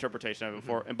that's my interpretation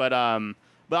of it. But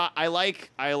I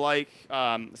like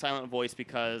Silent Voice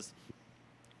because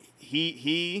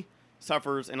he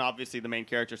suffers, and obviously the main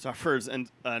character suffers an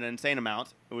insane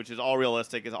amount, which is all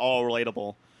realistic, is all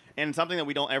relatable, and something that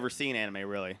we don't ever see in anime.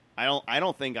 Really, I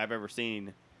don't think I've ever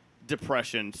seen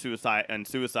depression,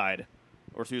 suicide,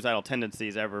 or suicidal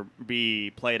tendencies ever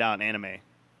be played out in anime,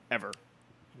 ever.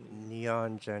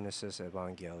 Neon Genesis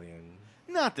Evangelion.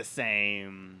 Not the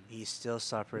same. He still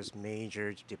suffers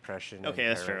major depression. Okay,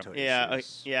 and that's true. parental Yeah,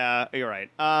 issues. yeah, you're right.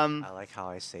 I like how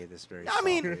I say this very. I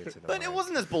mean, softly to the but it mic.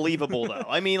 wasn't as believable though.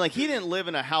 I mean, like he didn't live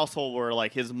in a household where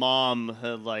like his mom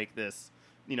had like this,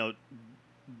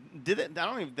 did it? I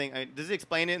don't even think. Does it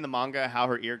explain it in the manga how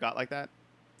her ear got like that?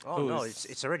 Oh no, Who's-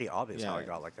 it's already obvious how Yeah. it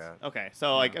got like that. Okay,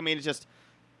 so like I mean, it's just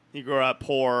he grew up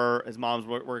poor. His mom's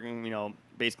working,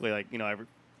 basically like every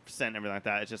cent and everything like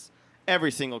that. It's just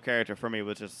every single character for me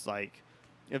was just like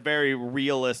a very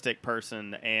realistic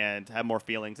person and had more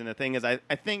feelings. And the thing is, I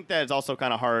think that it's also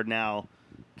kind of hard now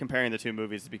comparing the two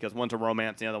movies because one's a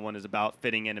romance, the other one is about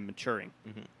fitting in and maturing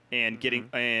and getting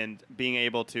and being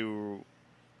able to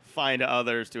find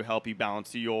others to help you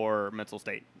balance your mental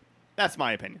state. That's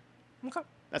my opinion. Okay.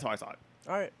 That's how I saw it.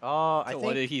 All right. I So think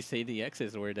what did he say the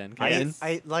X's were then? I, Kevin?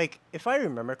 I like if I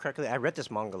remember correctly, I read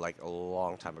this manga like a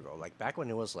long time ago, like back when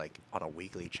it was like on a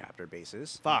weekly chapter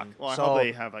basis. Fuck. Well, I so, hope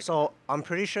they have like. so I'm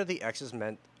pretty sure the X's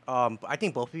meant. I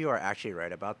think both of you are actually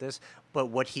right about this. But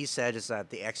what he said is that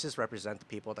the X's represent the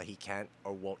people that he can't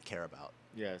or won't care about.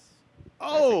 Yes.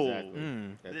 Oh!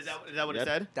 That's, Is that what it yep.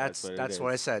 said? That's what it that's is.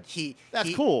 what I said. That's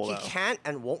he, cool, He though. can't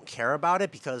and won't care about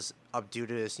it because of due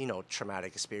to his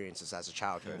traumatic experiences as a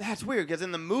childhood. That's weird because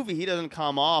in the movie he doesn't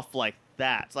come off like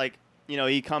that. It's like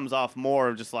he comes off more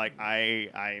of just like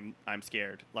I'm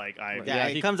scared. Like I. Yeah,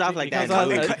 he comes off like he that. comes in off-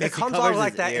 the It, movie it because he comes covers off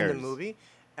like his that in the ears. movie,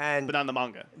 and But not in the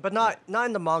manga. but not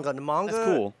in the manga. In the manga, That's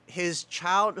cool. his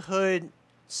childhood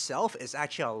self is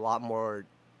actually a lot more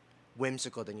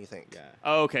whimsical than you think. Yeah.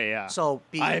 Okay, yeah. So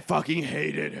I fucking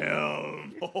hated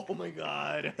him. Oh my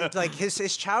god. like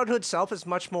his childhood self is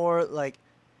much more like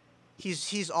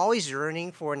he's always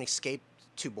yearning for an escape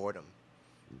to boredom.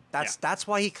 That's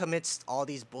why he commits all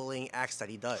these bullying acts that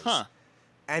he does. Huh.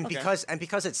 And Okay.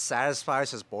 because it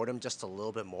satisfies his boredom just a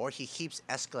little bit more, he keeps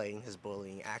escalating his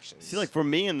bullying actions. See, like for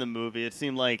me in the movie, it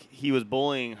seemed like he was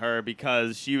bullying her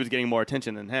because she was getting more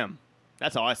attention than him.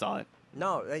 That's how I saw it.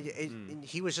 No,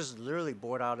 he was just literally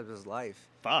bored out of his life.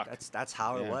 Fuck. That's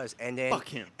how it Yeah. was. And then Fuck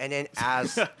him. And then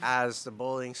as the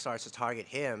bullying starts to target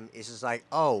him, it's just like,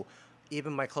 oh,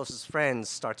 even my closest friends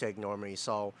start to ignore me.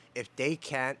 So if they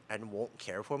can't and won't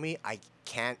care for me, I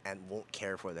can't and won't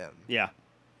care for them. Yeah.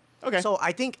 Okay. So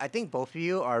I think both of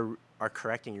you are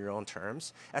correct in your own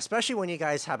terms, especially when you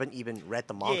guys haven't even read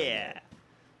the manga yeah. yet.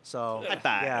 So High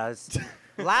five. yeah, it's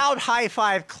loud high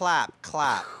five, clap.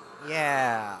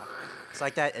 Yeah, it's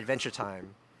like that Adventure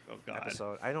Time Oh god.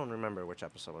 episode. I don't remember which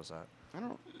episode was that. I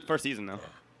don't. First season though.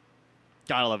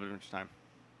 Gotta love Adventure Time.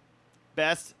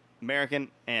 Best American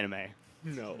anime.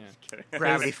 No. Yeah. Just kidding.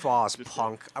 Gravity Falls, Just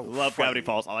punk. I will Love fight Gravity you.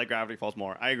 Falls. I like Gravity Falls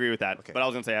more. I agree with that. Okay. But I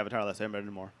was gonna say Avatar. Let's say better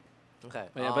more. Okay.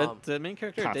 But yeah, but the main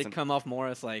character constant. did come off more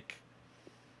as like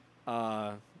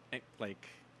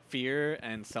fear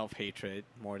and self hatred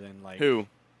more than like Who?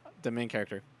 the main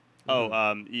character. Oh,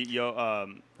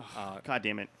 Mm-hmm. God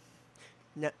damn it.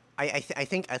 No, I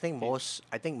think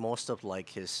most of like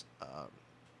his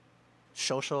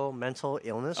social mental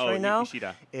illness Oh, right now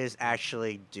Ishida. is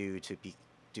actually due to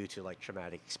like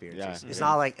traumatic experiences. Yeah. It's Yeah.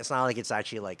 not like it's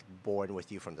actually like born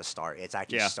with you from the start. It's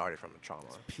actually Yeah. started from a trauma.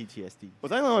 PTSD.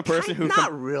 Was I the only person who?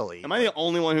 Not really. Am I the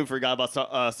only one who forgot about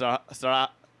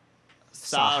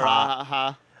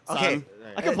Saraha? Okay.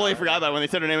 I completely forgot about it when they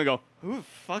said her name and go, "Who the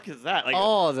fuck is that?" Like,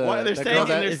 Oh, what they're the saying girl and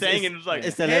that- they're it's- saying and it's like,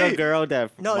 It's the hey. little girl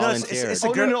that No, it's- volunteered. it's a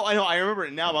Oh girl- no, I know, I remember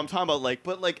it now. But I'm talking about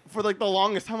like for like the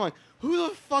longest time, I'm like, who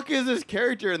the fuck is this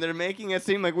character? And they're making it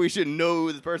seem like we should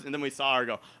know this person. And then we saw her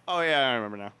go, oh yeah, I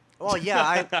remember now. Well,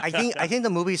 yeah, I think the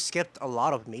movie skipped a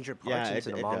lot of major parts yeah, into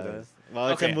it the manga. does. Well,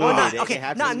 it's Okay. a Well, movie. Well, It- not, okay, it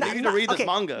happens. not, You not, need to not- read this okay,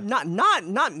 manga.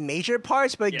 Not major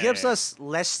parts, but it Yeah, gives yeah. us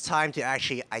less time to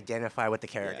actually identify with the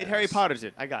characters. It Harry Potter's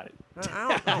it. I got it.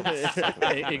 I don't know.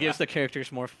 it gives the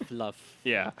characters more fluff.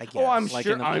 Yeah. I Oh, I'm guess. Like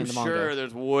sure. in the I'm manga. sure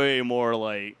there's way more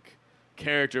like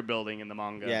character building in the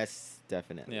manga. Yes,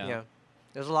 definitely. Yeah. Yeah,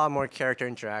 there's a lot more character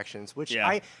interactions, which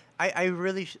Yeah. I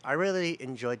really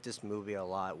enjoyed this movie a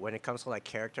lot when it comes to like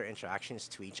character interactions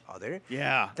to each other.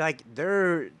 Yeah. Like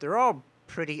they're all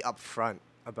pretty upfront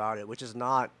about it, which is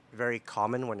not very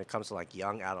common when it comes to like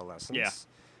young adolescents. Yeah.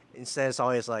 Instead, it's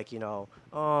always like oh,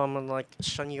 I'm gonna like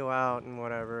shun you out and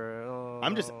whatever. Oh.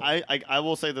 I'm just I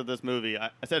will say that this movie I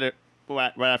said it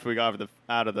right after we got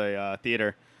out of the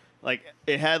theater, like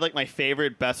it had like my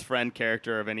favorite best friend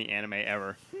character of any anime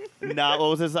ever. What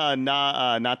was his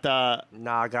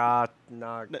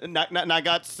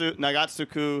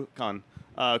Nagatsuku kun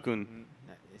kun.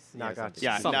 Nagatsu.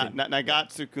 Yeah, Something.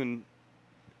 Nagatsu kun.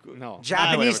 No.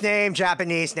 Japanese whatever. name,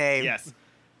 Japanese name. Yes,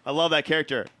 I love that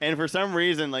character, and for some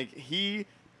reason, like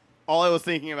all I was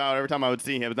thinking about every time I would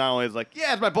see him was not only like,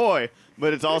 yeah, it's my boy,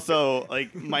 but it's also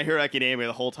like My Hero Academia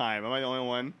the whole time. Am I the only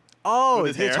one? Oh,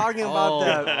 With his you're hair. talking about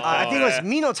Oh. the. I think it was Yeah.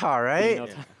 Minotaur, right?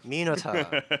 Minotaur.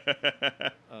 Minotaur.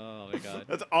 Oh my god.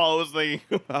 That's all I was thinking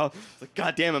about. It's like,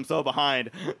 God damn, I'm so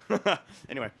behind.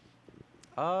 Anyway,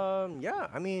 Yeah.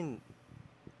 I mean,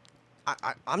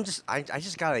 I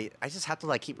just have to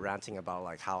like keep ranting about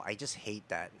like how I just hate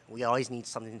that we always need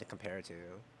something to compare to.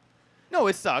 no,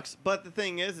 it sucks. But the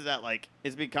thing is that like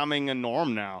it's becoming a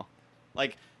norm now.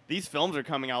 Like these films are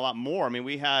coming out a lot more. I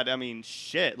mean,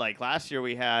 shit. Like last year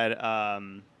we had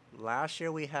Last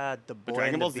year we had the boy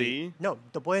Dragon and Ball the Z? No,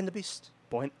 the Boy and the Beast.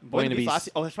 Boy and the Beast. last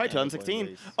year. Oh, that's right, Yeah, the Boy and the 2016.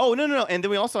 Beast. Oh no, and then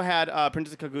we also had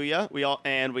Princess Kaguya.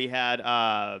 We had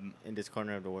In this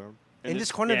corner of the world. In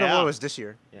this corner of the world was this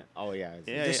year. Yeah. Oh yeah.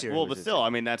 Yeah, this year Well, was but this still, I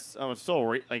mean, that's still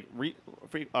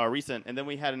recent. And then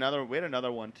we had another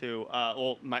one too.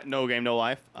 No Game No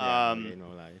Life. Yeah, no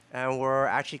life. And we're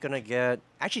actually gonna get.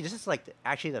 Actually, this is like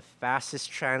the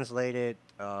fastest translated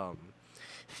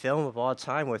film of all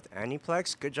time with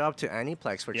Aniplex. Good job to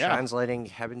Aniplex for Yeah. translating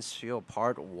Heaven's Feel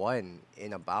Part 1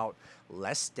 in about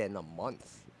less than a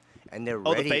month. And they're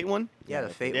Oh, ready. the Fate one. Yeah, the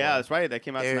Fate Yeah, one. that's right. That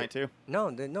came out They're- tonight too. No,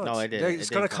 No, it did. It's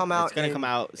gonna come out. It's gonna in- come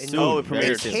out in soon. Oh, it very premiered.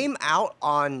 It soon. came out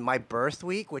on my birth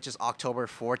week, which is October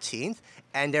 14th,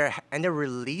 and they're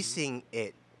releasing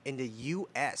it in the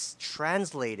U.S.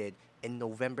 translated in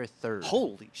November 3rd.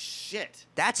 Holy shit!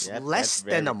 That's Yep, less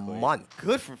that's than a very quick. month.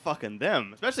 Good for fucking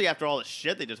them, especially after all the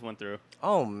shit they just went through.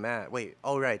 Oh man, wait.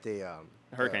 Oh right, the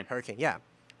Hurricane. Hurricane, yeah.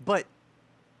 But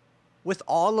with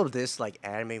all of this like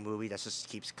anime movie that just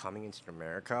keeps coming into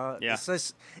America, Yeah. it's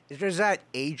just there's that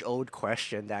age-old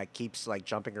question that keeps like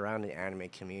jumping around the anime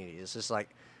community. It's just like,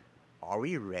 are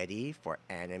we ready for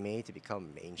anime to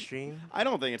become mainstream? I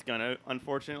don't think it's gonna.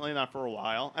 Unfortunately, not for a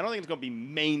while. I don't think it's gonna be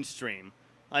mainstream.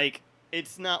 Like,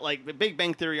 it's not like the Big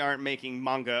Bang Theory aren't making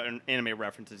manga and anime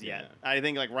references yet. Yeah. I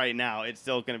think like right now it's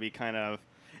still gonna be kind of.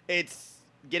 It's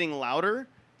getting louder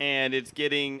and it's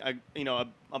getting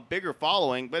a bigger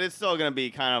following, but it's still gonna be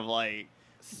kind of like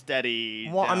steady.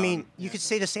 Well, I down. mean, you could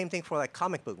say the same thing for like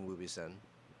comic book movies then.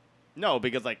 No,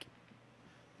 because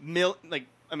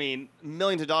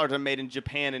millions of dollars are made in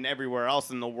Japan and everywhere else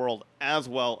in the world, as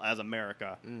well as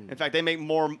America. In fact, they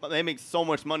make so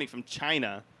much money from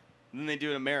China than they do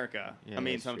in America. Yeah, I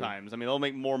mean, that's true. sometimes. I mean, they'll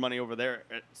make more money over there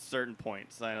at certain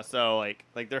points. So like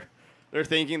they're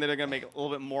thinking that they're gonna make a little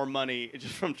bit more money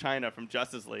just from China, from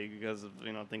Justice League, because of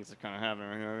things that kind of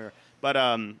happen. But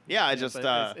yeah, I just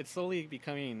But it's slowly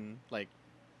becoming like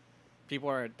people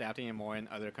are adapting it more in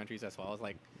other countries as well. It's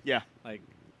like yeah.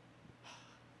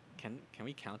 can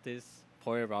we count this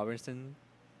Porter Robertson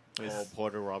Oh,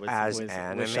 Porter Robertson. As with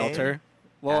anime? Shelter?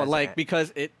 Well, As like an-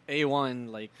 because A1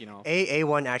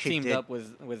 A1 actually teamed did. up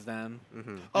with them.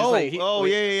 Mhm. Oh, like yeah,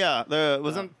 yeah, yeah.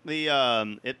 Wasn't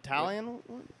the Italian?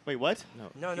 one? Wait, what?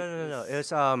 No.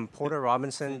 It was Porter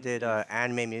Robinson did an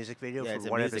anime music video Yeah, it's for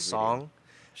a one of music his video. song.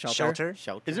 Shelter.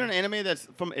 Shelter. Is there an anime that's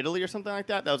from Italy or something like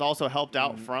that that was also helped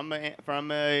out from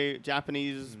a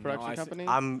Japanese No, production I see- company?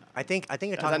 I think you're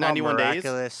that talking about 91 Days?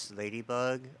 Miraculous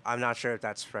Ladybug. I'm not sure if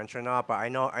that's French or not, but I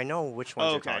know which ones Oh,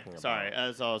 you're okay. talking about. Sorry.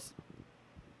 So I was-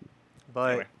 But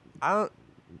Anyway. I don't.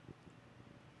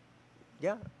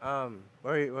 Yeah.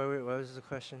 What was the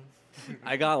question?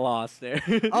 I got lost there.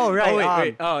 Oh, right, Oh wait, um,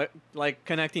 wait. Oh, like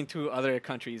connecting to other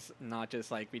countries, not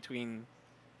just like between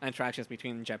interactions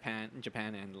between Japan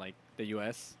and like the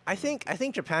U.S. I think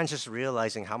Japan's just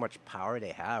realizing how much power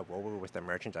they have over with their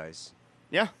merchandise.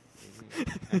 yeah.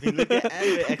 I mean, look at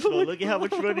Anime Expo. Look at how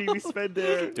much money we spend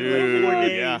there. Dude, 4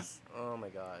 days. yeah. Oh my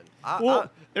god. Well,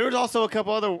 there was also a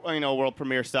couple other world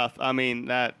premiere stuff. I mean,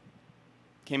 that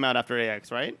came out after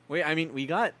AX, right? Wait, I mean, we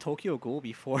got Tokyo Ghoul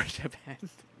before Japan.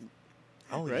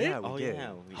 oh right? yeah, we Oh did.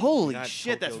 yeah. Holy got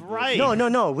shit, that's Tokyo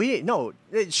Ghoul. right. No.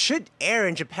 It should air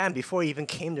in Japan before it even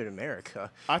came to America.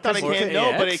 I thought it Before came. AX?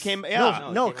 No, but it came. Yeah.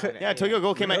 No, No, it came out Yeah, Tokyo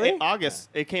Ghoul came out Really? in August.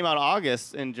 It came out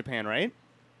August in Japan, right?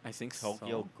 I think so.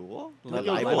 Tokyo Ghoul. Live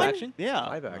Tokyo Ghoul? action? Yeah.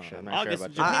 Live Oh, action. I'm not sure August about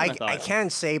in Japan. Japan, I I thought.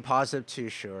 can't say positive too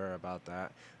sure about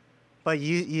that. But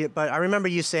but I remember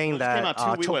you saying It just came that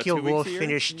out 2 Tokyo 2 Ghoul weeks ago?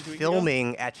 finished 2 weeks ago?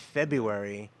 filming at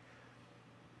February.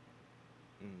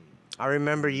 Mm. I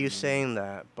remember you saying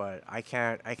that, but I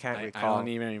can't I recall. don't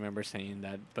even remember saying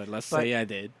that, but let's But- say I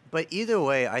did. But either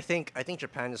way, I think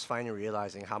Japan is finally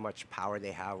realizing how much power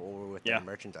they have over with Yeah. their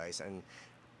merchandise and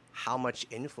how much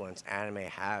influence anime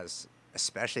has,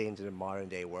 especially into the modern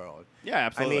day world. Yeah,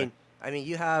 absolutely. I mean,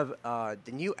 you have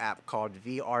the new app called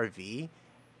VRV,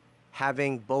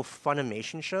 having both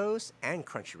Funimation shows and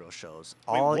Crunchyroll shows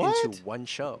all what? into one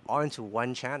show, all into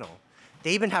one channel.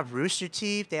 They even have Rooster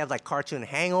Teeth. They have like Cartoon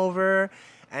Hangover,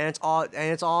 and it's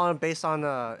all based on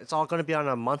it's all going to be on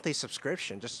a monthly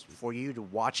subscription just for you to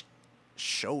watch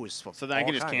shows. For So then I all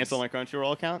can just kinds. cancel my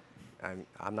Crunchyroll account.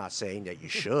 I'm not saying that you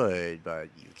should, but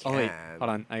you can. Oh wait, hold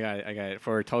on. I got it.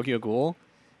 For Tokyo Ghoul,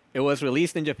 it was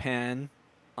released in Japan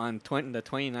on the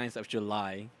 29th of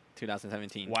July,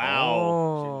 2017. Wow.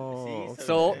 Oh,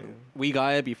 So okay. we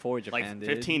got it before Like Japan did.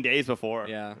 15 days before.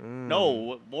 Yeah.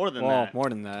 No, more than Well, that. more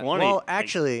than that. 20. Well, like-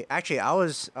 actually, I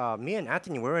was me and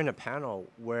Anthony. We were in a panel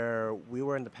where we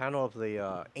were in the panel of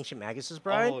the Ancient Magus'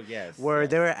 Bride. Oh, yes, Where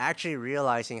yes. they were actually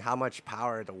realizing how much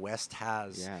power the West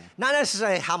has. Yeah. Not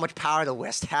necessarily how much power the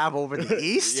West have over the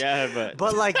East. Yeah, but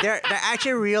But like they're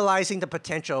actually realizing the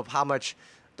potential of how much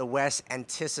the West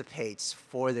anticipates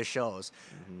for the shows.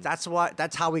 Mm-hmm.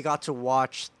 That's how we got to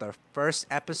watch the first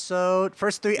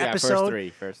three Yeah,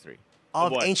 episodes first three.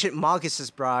 of what? Ancient Magus'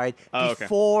 Bride Oh, okay.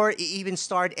 before it even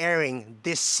started airing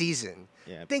this season.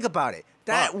 Yeah. Think about it.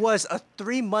 That Fuck. was a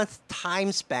 3-month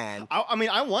time span. I mean,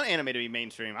 I want anime to be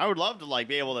mainstream. I would love to like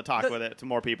be able to talk with it to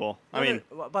more people. I mean,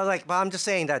 but I'm just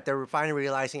saying that they're finally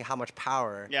realizing how much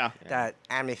power Yeah. that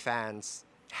anime fans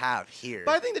have here.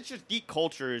 but I think that just geek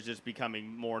culture is just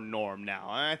becoming more norm now.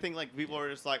 And I think like people are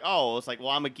just like, oh, it's like, well,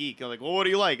 I'm a geek. And like, well, what do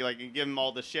you like? Like, you give them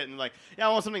all the shit and like, yeah,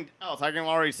 I want something else. I can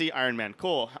already see Iron Man.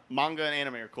 Cool. Manga and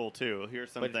anime are cool too.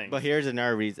 Here's some things. But here's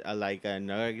another reason, like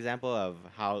another example of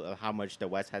how much the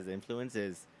West has influence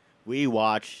is we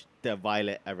watch the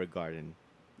Violet Evergarden,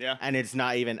 yeah. and it's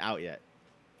not even out yet.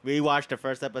 We watched the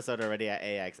first episode already at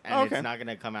AX, and Okay. it's not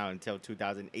gonna come out until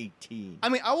 2018. I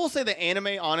mean, I will say the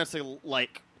anime, honestly,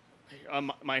 like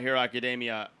My Hero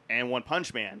Academia and One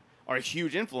Punch Man are a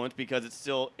huge influence because it's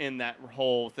still in that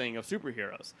whole thing of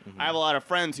superheroes. I have a lot of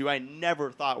friends who I never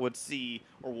thought would see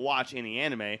or watch any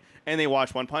anime, and they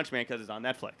watch One Punch Man because it's on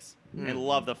Netflix and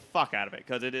love the fuck out of it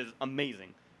because it is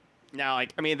amazing. Now,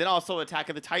 like, I mean, then also Attack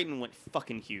of the Titan went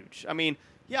fucking huge. I mean,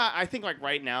 yeah, I think like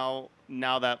right now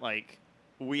that like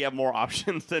we have more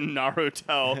options than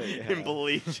Naruto and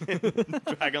Bleach and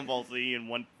Dragon Ball Z and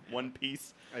One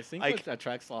Piece. I think Like- what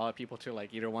attracts a lot of people to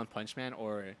like either One Punch Man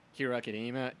or Hero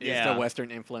Academia is Yeah. the Western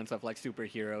influence of like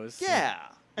superheroes. Yeah,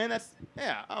 and that's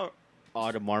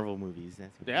All the Marvel movies.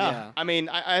 That's what Yeah. I mean,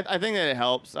 I think that it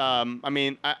helps. I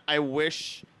mean, I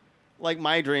wish, like,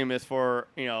 my dream is for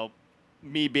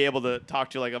me be able to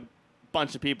talk to like a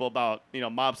bunch of people about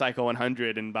Mob Psycho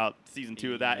 100 and about season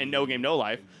 2 of that and No Game No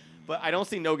Life. But I don't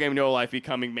see No Game No Life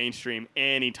becoming mainstream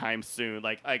anytime soon,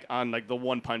 like on like the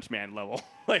One Punch Man level.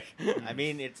 Like, I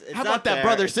mean, it's How up about that there.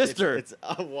 brother-sister? It's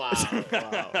oh, wow. Oh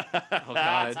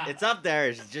God. It's up there.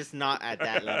 It's just not at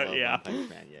that level. Yeah. Of One Punch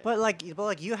Man yet.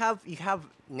 But you have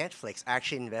Netflix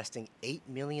actually investing $8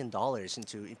 million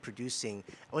into producing,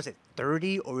 what was it,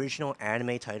 30 original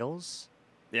anime titles?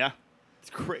 yeah, it's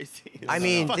crazy. I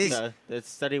mean, Fucking- this- the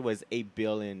study was $8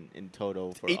 billion in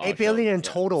total for all 8 billion in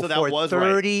shows. total So that for was right.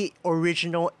 30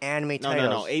 original anime No, titles.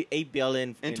 no, no. 8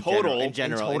 billion In general, total? In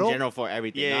general, In total? in general for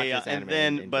everything. yeah, not yeah, just and anime,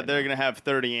 then in but they're general. gonna have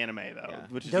 30 anime though, Yeah.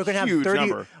 which is They're a gonna have huge 30.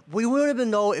 number. We won't even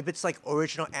know if it's like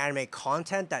original anime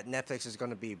content that Netflix is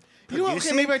gonna be You know what? Okay,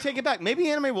 producing, maybe I take it back. Maybe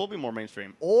anime will be more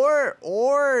mainstream.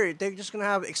 or they're just gonna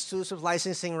have exclusive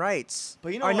licensing rights.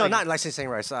 But you know, or no, like- not licensing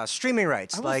rights, streaming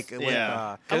rights. was- Like with,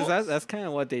 yeah. Because that's kind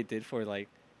of what they did for like,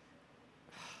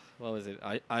 what was it,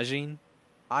 Ajin?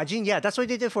 Ajin, yeah, that's what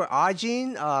they did for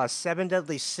Ajin, Seven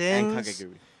Deadly and Sins.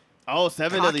 Kakegurui. Oh,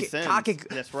 Seven Deadly Sins.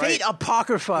 That's right. Fate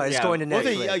Apocrypha is Yeah. going to Was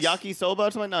it Netflix. Yakisoba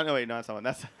or something? No, wait, no, that's not one.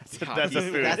 That's a food. That's a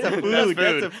food. That's That's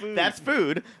food. a food. That's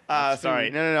food. That's Sorry,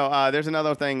 food. no. There's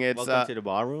another thing. It's Welcome to the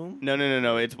ballroom.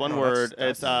 no. It's one No, word.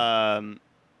 that's- It's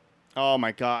Oh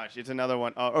my gosh, it's another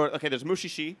one. Okay, there's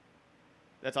Mushishi.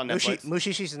 That's on Netflix.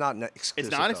 Mushishi's not exclusive.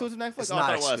 It's not though. exclusive to Netflix. It's I not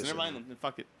thought it was. exclusive. Never mind. Then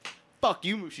fuck it. Fuck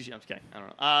you, Mushishi. I'm just kidding. I don't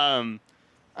know.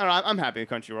 I don't know. I'm happy with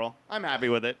Crunchyroll. I'm happy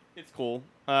with it. It's cool.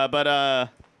 But I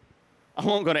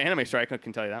won't go to Anime Strike. I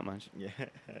can tell you that much. Yeah.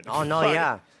 Oh no, Fuck.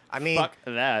 yeah. I mean, Fuck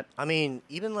that.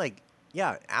 even like,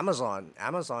 yeah, Amazon.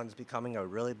 Amazon's becoming a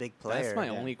really big player. That's my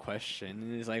only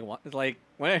question. Is like, what? Like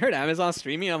when I heard Amazon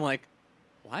streaming, I'm like,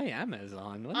 why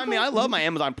Amazon? What I the- mean, I love my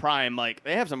Amazon Prime. Like,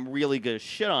 they have some really good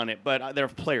shit on it, but their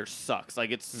player sucks.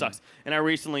 Like, it sucks. And I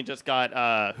recently just got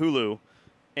Hulu,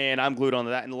 and I'm glued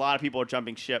onto that. And a lot of people are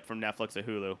jumping ship from Netflix to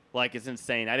Hulu. Like, it's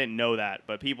insane. I didn't know that,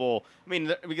 but people. I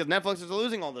mean, because Netflix is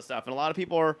losing all this stuff, and a lot of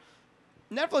people are.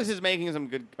 Netflix is making some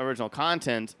good original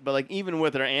content, but like even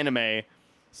with their anime,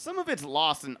 some of it's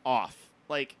lost and off.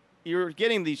 Like, you're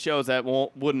getting these shows that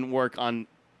wouldn't work on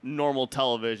normal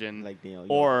television, Like Neo.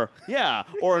 or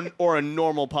or a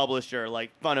normal publisher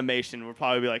like Funimation would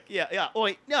probably be like, yeah. Oh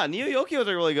wait, yeah, Neo Yokio is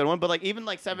a really good one, but like even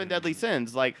like Seven Deadly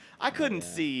Sins, like I couldn't yeah.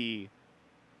 see,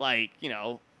 like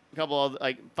a couple of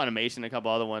like Funimation, a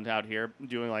couple other ones out here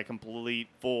doing like complete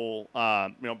full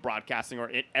broadcasting or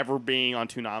it ever being on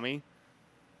Toonami.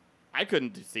 I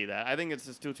couldn't see that. I think it's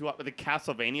just too up. But the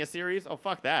Castlevania series, oh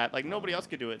fuck that! Like nobody else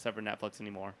could do it except for Netflix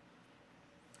anymore.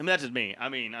 I mean that's just me. I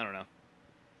mean I don't know.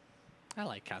 I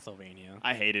like Castlevania.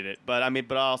 I hated it, but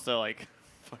but I also like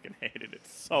fucking hated it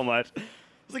so much.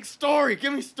 It's like story,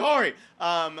 give me story.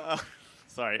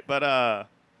 Sorry, but I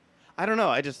don't know.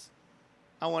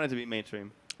 I want it to be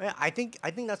mainstream. Yeah, I think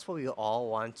that's what we all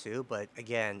want to, but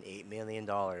again, $8 million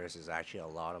is actually a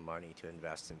lot of money to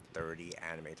invest in 30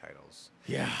 anime titles.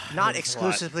 Yeah. Not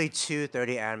exclusively to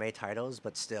 30 anime titles,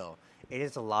 but still, it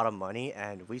is a lot of money,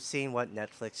 and we've seen what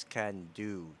Netflix can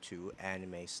do to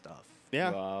anime stuff.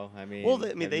 Yeah. Wow. I mean, Well,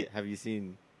 I mean, have you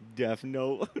seen Death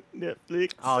Note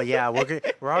Netflix? Oh yeah,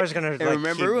 we're always gonna like,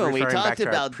 remember keep when we referring back talked to our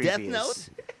about Death previous- Note?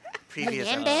 Previous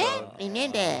Remember? episode.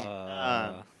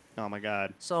 Remember? Oh my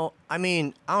God. So I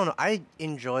mean, I don't know. I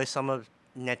enjoy some of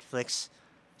Netflix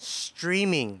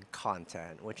streaming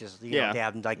content, which is you Yeah. know they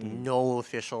have like no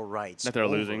official rights. That they're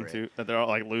over losing it. too. That they're all,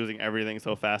 like losing everything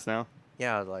so fast now.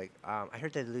 Yeah, like I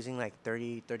heard they're losing like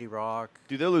 30 Rock.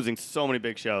 Dude, they're losing so many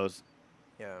big shows.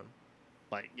 Yeah.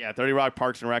 Like 30 Rock,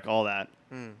 Parks and Rec, all that.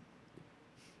 Hmm.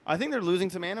 I think they're losing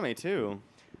some anime too.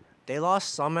 They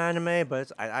lost some anime,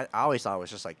 but I always thought it was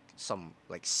just like some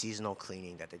like seasonal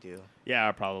cleaning that they do.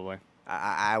 Yeah, probably.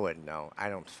 I wouldn't know. I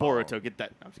don't follow. Boruto, get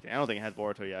that. I'm just kidding. I don't think it has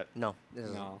Boruto yet. No. This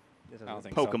is, No, this I don't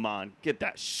isn't- think so. Pokemon, get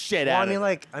that shit Well, out I of mean,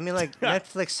 it. like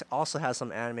Netflix also has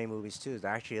some anime movies too.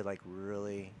 They're actually like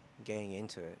really getting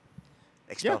into it.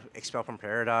 Expel from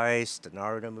Paradise, the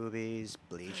Naruto movies,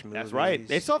 Bleach movies. That's right.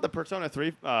 They still have the Persona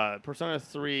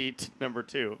 3, number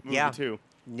 2, movie Yeah. 2.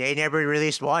 They never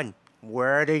released one.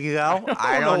 Where did you go?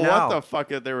 I don't know. what the fuck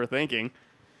that they were thinking.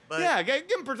 But Yeah, give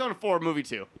them Persona 4 movie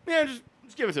 2. Yeah, just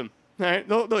give it to them. All right,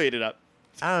 they'll eat it up.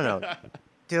 I don't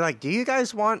know. Do you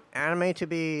guys want anime to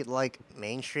be like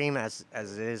mainstream as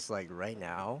it is like right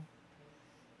now?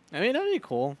 I mean, that'd be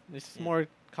cool. It's just more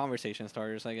conversation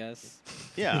starters, I guess.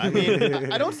 Yeah, I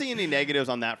mean, I don't see any negatives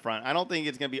on that front. I don't think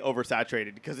it's going to be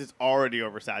oversaturated because it's already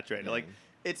oversaturated. Like,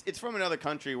 it's from another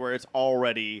country where it's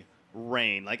already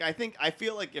rain. Like, I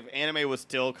feel like if anime was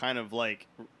still kind of like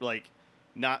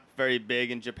not very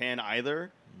big in Japan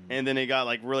either, and then it got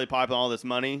like really popular, all this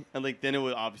money, and like then it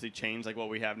would obviously change like what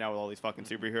we have now with all these fucking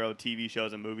superhero TV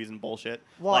shows and movies and bullshit.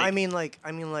 Well, Like, I mean,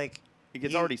 it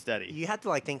gets you- already steady. You have to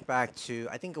like think back to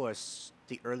I think it was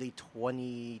the early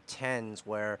 2010s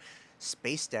where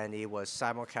Space Dandy was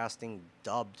simulcasting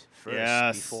dubbed first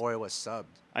Yes. before it was subbed.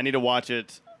 I need to watch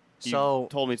it. You So-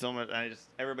 told me so much.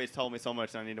 Everybody's told me so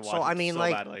much, and I need to watch So, it I mean, so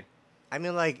like, badly. I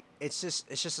mean, like it's just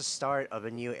a start of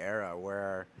a new era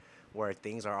where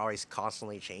things are always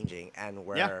constantly changing and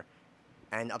where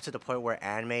and up to the point where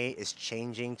anime is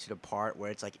changing to the part where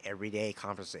it's like everyday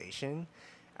conversation.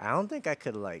 I don't think I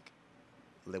could like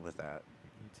live with that.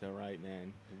 It's all right,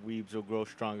 man. Weebs will grow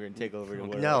stronger and take over the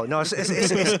world. No,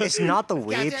 it's not the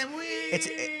weebs.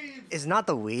 It's not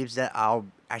the weebs that I'll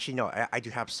actually no. I do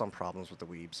have some problems with the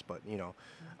weebs, but you know,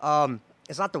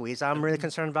 it's not the weebs that I'm really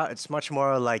concerned about. It's much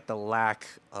more like the lack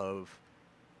of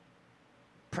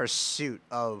pursuit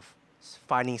of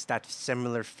finding that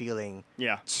similar feeling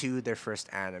Yeah. to their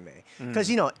first anime. Because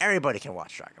you know everybody can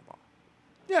watch Dragon Ball.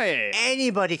 Yeah.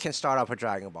 Anybody can start off with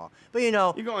Dragon Ball, but you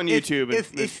know, You go on if- YouTube and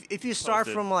if you start post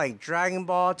it. from like Dragon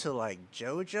Ball to like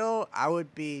JoJo, I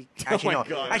would be actually my no,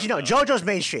 God. actually no, JoJo's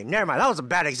mainstream. Never mind, that was a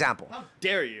bad example. How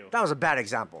dare you? That was a bad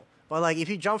example. But like if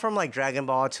you jump from like Dragon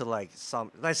Ball to like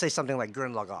let's say something like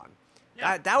Gurren Lagann,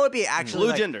 Yeah. that would be actually Blue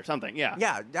like, gender, something. Yeah.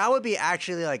 yeah, that would be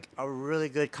actually like a really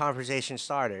good conversation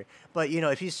starter. But you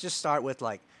know, if you just start with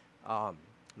like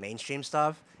mainstream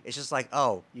stuff, it's just like,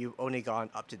 oh, you've only gone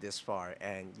up to this far,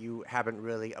 and you haven't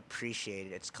really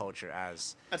appreciated its culture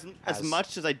as As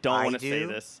much as I don't want to say do.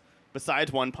 this,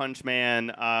 besides One Punch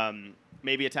Man,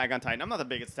 maybe Attack on Titan. I'm not the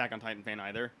biggest Attack on Titan fan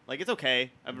either. Like, it's okay.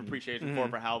 I have an appreciation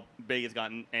for how big it's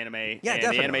gotten anime. Yeah, and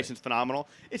definitely. the animation's phenomenal.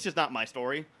 It's just not my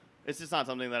story. It's just not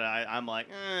something that I'm like,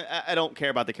 I don't care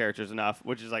about the characters enough,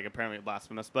 which is like apparently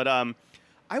blasphemous. But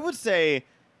I would say,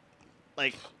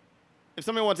 like, if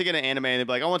somebody wants to get an anime and they'd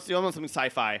be like, I want something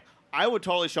sci-fi, I would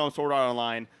totally show them Sword Art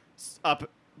Online up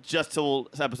just till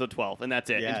episode 12, and that's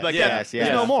it. Yes, It's like, yes, there's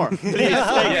yes. no more.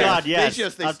 Thank God, yes.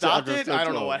 They Up to stopped it. episode I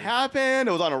don't know 12. what happened.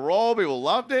 It was on a roll. People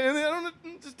loved it, and then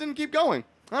it just didn't keep going.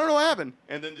 I don't know what happened.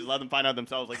 And then just let them find out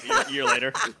themselves like a year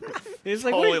later. It's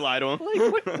like, Totally wait, lie to them.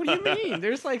 like what do you mean?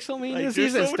 There's like so many Like, new there's so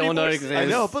seasons many still more don't seasons. exist. I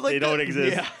know, but like They don't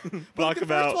exist. Yeah. Talk But the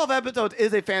about- first 12 episodes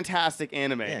is a fantastic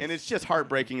anime, Yes. and it's just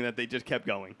heartbreaking that they just kept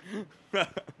going.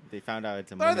 They found out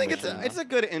it's a But I money think machine. it's a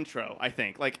good intro. I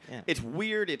think like Yeah. it's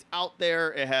weird, it's out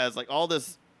there, it has like all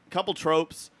this couple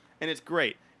tropes, and it's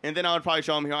great. And then I would probably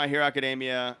show them My Hero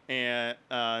Academia and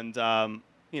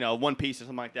you know, One Piece or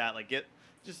something like that. Like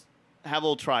just have a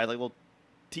little try, like little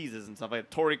teases and stuff like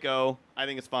that. Toriko, I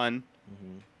think it's fun.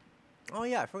 Oh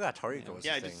yeah, I forgot Toriko was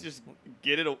Yeah, the thing. just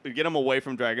get them away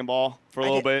from Dragon Ball for a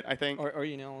little bit. I think. Or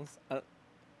you know,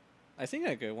 I think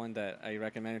a good one that I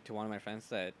recommended to one of my friends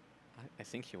that I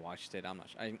think he watched it. I'm not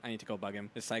sure. I need to go bug him.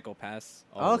 It's Psycho Pass.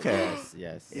 Oh, Okay. Yes.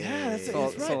 Yes. Yeah, that's So-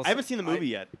 right. so- I haven't seen the movie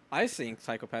yet. I think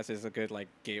Psycho Pass is a good like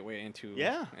gateway into.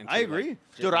 Yeah, into, I like- agree.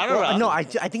 just- Dorado. No, I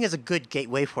think it's a good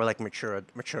gateway for like mature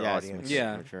Yes, audience.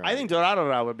 Yeah. mature I think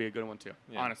Dorado would be a good one too.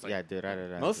 Yeah. Honestly, Yeah, dude.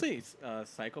 Mostly it's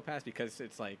Psycho Pass because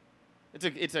it's like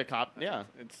it's a cop. Yeah,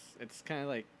 it's kind of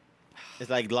like It's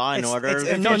like Law and It's- Order.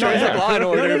 it's- no, no, it's no, like Law and no,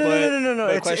 Order, no, no, but, no, no, no,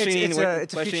 but it's- questioning, it's a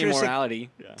questioning futuristic- morality.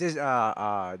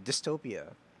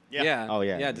 Dystopia. yeah. Oh,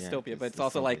 yeah, yeah, yeah, dystopia. But it's it's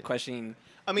also like dystopia. questioning.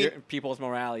 I mean- people's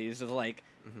moralities. It's like,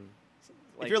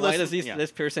 like you're why listening- does yeah.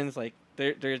 this person's like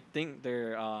their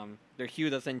hue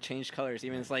doesn't change colors?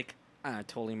 Even it's like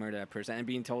totally murder that person and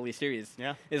being totally serious.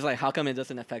 Yeah. It's like how come it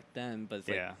doesn't affect them? But it's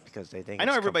like, Yeah. Because they think I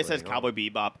know it's everybody says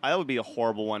completely Cowboy Bebop. That would be a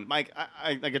horrible one. Mike,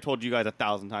 I like I told you guys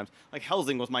 1,000 times. Like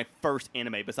Hellsing was my first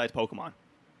anime besides Pokemon.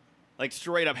 Like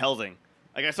straight up Hellsing.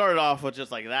 Like I started off with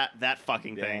just like that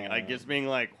fucking thing. Yeah. Like just being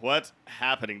like, what's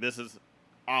happening? This is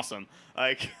awesome.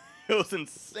 Like it was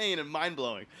insane and mind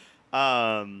blowing.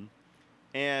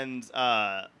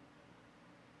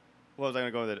 What was I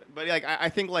gonna go with it? But like I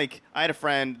think like I had a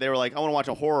friend. They were like, I want to watch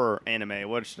a horror anime.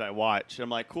 What should I watch? I'm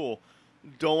like, cool.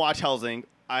 Don't watch Hellsing.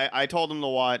 I told them to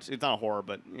watch. It's not a horror,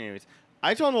 but anyways,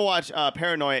 I told them to watch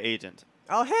Paranoia Agent.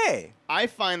 Oh, hey. I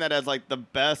find that as like the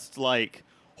best like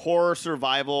horror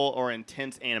survival or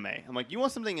intense anime. I'm like, you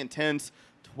want something intense,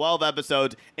 12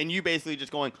 episodes, and you basically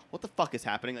just going, what the fuck is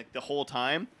happening like the whole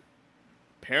time?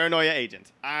 Paranoia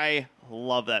Agent. I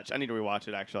love that. I need to rewatch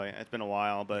it actually. It's been a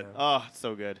while, but oh, it's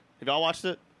so good. Have y'all watched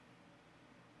it?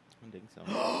 I don't think so.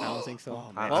 I don't think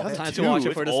so. man. Well, That's time Two, to watch it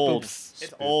it's for the old. spooks.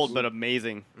 It's old but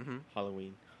amazing.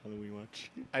 Halloween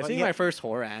watch. I But think yeah. my first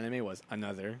horror anime was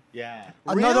Another. Yeah.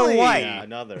 Another Really? white. Yeah,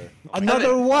 another.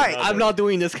 Another white. I'm not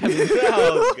doing this, Kevin.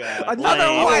 Oh god. Another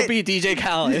Lame. I white. won't be DJ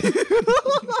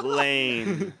Khaled.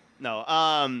 Lame. No.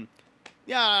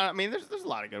 Yeah. I mean, there's a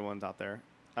lot of good ones out there.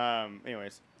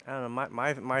 Anyways. I don't know.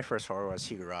 My first horror was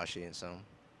Higurashi, and so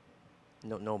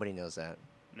nobody knows that.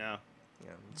 No.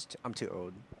 Yeah, I'm too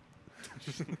old.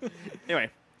 Anyway.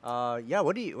 Yeah.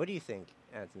 What do you think,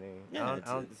 Anthony? Yeah,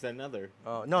 it's another.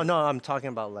 No. I'm talking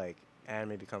about like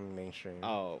anime becoming mainstream.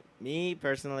 Oh, me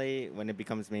personally, when it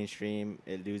becomes mainstream,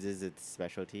 it loses its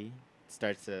specialty. It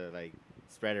starts to like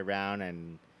spread around,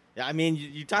 and yeah, I mean,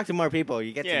 you talk to more people,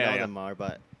 you get to know them more,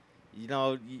 but you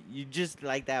know, you just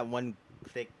like that one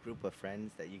clique group of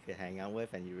friends that you could hang out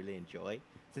with and you really enjoy.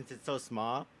 Since it's so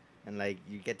small, and like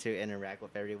you get to interact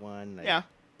with everyone, like,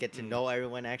 get to know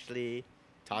everyone actually,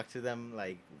 talk to them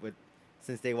like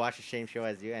since they watch the same show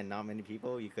as you and not many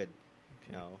people, you could,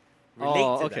 you know.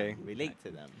 Relate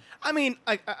to them. I mean,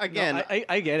 again, No,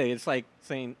 I get it. It's like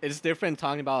saying it's different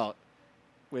talking about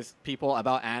with people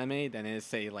about anime than it is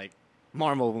say like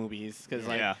Marvel movies because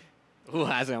like who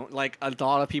hasn't? Like a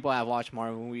lot of people have watched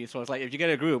Marvel movies, so it's like if you get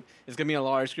a group, it's gonna be a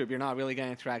large group. You're not really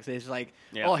gonna interact. It's like,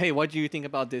 oh hey, what do you think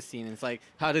about this scene? And it's like,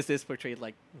 how does this portray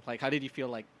like how did you feel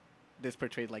like this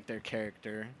portrayed like their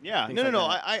character? Yeah, Things no.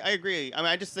 like that. I agree. I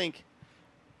mean,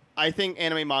 I think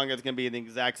anime manga is going to be the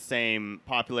exact same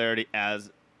popularity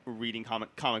as reading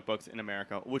comic books in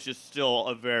America, which is still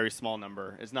a very small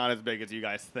number. It's not as big as you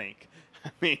guys think. I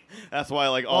mean, that's why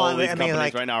like all these companies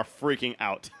like, right now are freaking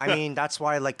out. I mean, that's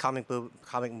why like comic book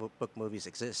movies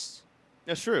exist.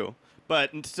 That's true,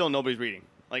 but still nobody's reading.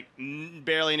 Like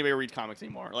barely anybody reads comics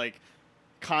anymore. Like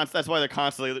that's why they're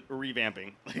constantly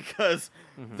revamping because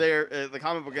the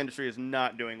comic book industry is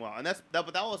not doing well. And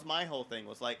but that was my whole thing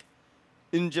was like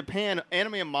in Japan,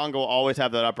 anime and manga will always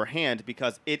have that upper hand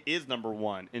because it is number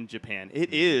one in Japan.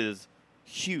 It is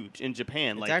huge in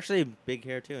Japan. It's like actually big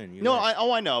here too in US. No,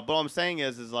 I know, but what I'm saying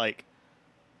is like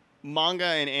manga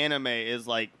and anime is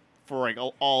like for like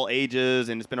all ages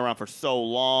and it's been around for so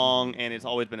long and it's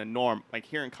always been a norm. Like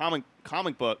here in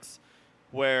comic books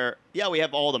where we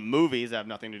have all the movies that have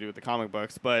nothing to do with the comic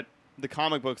books, but the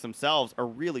comic books themselves are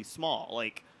really small.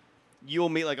 Like you'll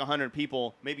meet like 100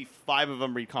 people, maybe 5 of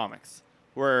them read comics.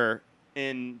 Where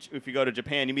if you go to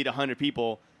Japan, you meet 100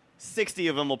 people, 60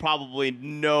 of them will probably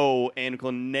know and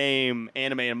can name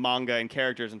anime and manga and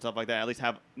characters and stuff like that. At least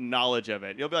have knowledge of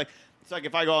it. You'll be like, it's like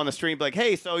if I go on the street, and be like,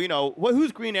 hey, so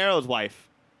who's Green Arrow's wife?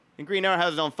 And Green Arrow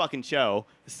has his own fucking show,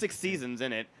 6 seasons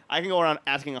in it. I can go around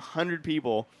asking 100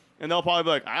 people, and they'll probably be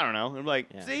like, I don't know. And I'm like,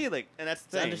 see, like, and that's the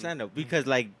It's thing. understandable because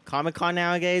like Comic-Con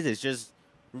nowadays is just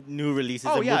new releases.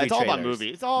 Oh of yeah, movie it's all about trailers.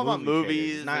 movies. It's all about Movie movies.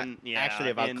 trailers. It's not and,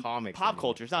 actually about and comics Pop anymore.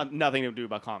 culture. It's not nothing to do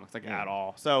about comics like at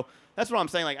all. So that's what I'm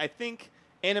saying. Like I think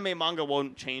anime manga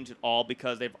won't change at all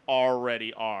because they've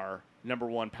already are number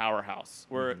one powerhouse.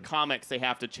 Where comics they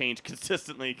have to change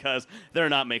consistently because they're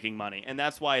not making money, and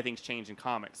that's why things change in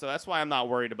comics. So that's why I'm not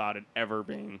worried about it ever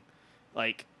being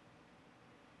like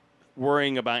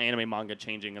worrying about anime manga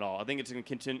changing at all. I think it's going to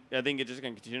continue. I think it's just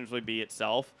going to continuously be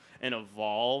itself and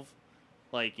evolve,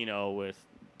 like, you know, with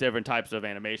different types of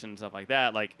animation and stuff like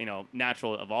that, like, you know,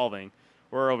 natural evolving.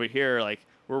 We're over here, like,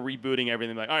 we're rebooting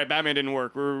everything. Like, all right, Batman didn't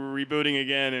work. We're rebooting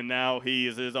again, and now he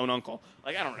is his own uncle.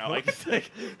 Like, I don't know. Like, it's like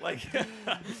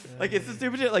it's the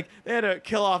stupid shit. Like, they had to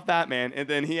kill off Batman, and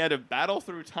then he had to battle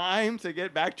through time to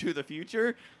get back to the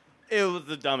future. It was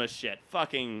the dumbest shit.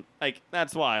 Fucking, like,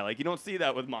 that's why. Like, you don't see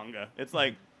that with manga. It's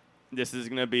like, this is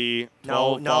going to be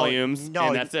 12 volumes, and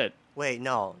that's it. Wait,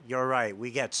 no, you're right.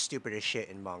 We get stupid as shit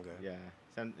in manga. Yeah.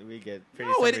 We get pretty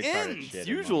No, it retarded ends, shit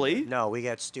in usually. No, we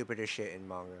get stupid as shit in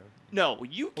manga. No,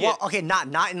 you get... Well, okay, not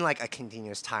in like a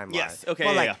continuous timeline. Yes, okay,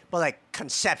 but yeah, like, yeah. but like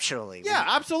conceptually. Yeah,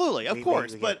 absolutely, of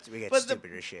course. We but get but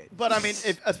stupid as shit. But I mean,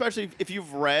 especially if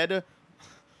you've read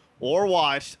or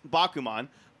watched Bakuman,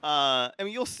 I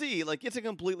mean, you'll see, like, it's a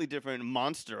completely different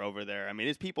monster over there. I mean,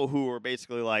 it's people who are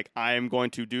basically like, I am going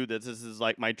to do this. This is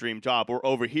like my dream job. Or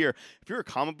over here, if you're a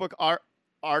comic book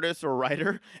artist or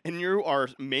writer and you are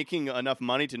making enough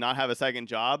money to not have a second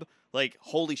job, like,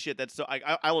 holy shit, that's so...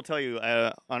 I will tell you,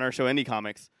 on our show Indie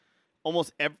Comics,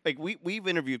 almost like we've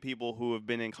interviewed people who have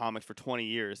been in comics for 20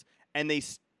 years and they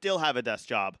still have a desk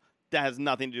job that has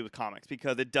nothing to do with comics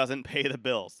because it doesn't pay the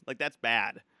bills. Like, that's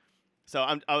bad. So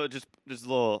I was just a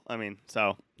little... I mean,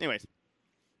 so anyways,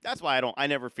 that's why I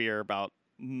never fear about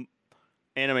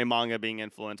anime manga being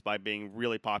influenced by being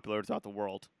really popular throughout the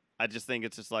world. I just think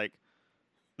it's just like,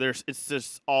 it's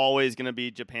just always going to be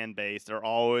Japan-based. They're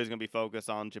always going to be focused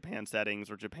on Japan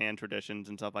settings or Japan traditions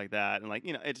and stuff like that. And, like,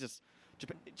 you know, it's just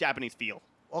Japanese feel.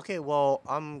 Okay, well,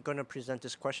 I'm gonna present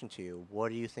this question to you. What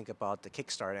do you think about the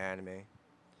Kickstarter anime?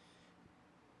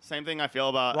 Same thing I feel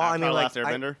about Well, I Avatar: mean, Last like,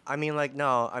 Airbender. I mean, like,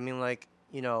 no, I mean, like,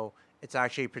 you know, it's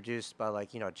actually produced by,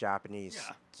 like, you know, Japanese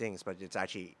things, but it's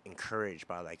actually encouraged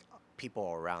by, like,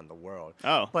 people around the world.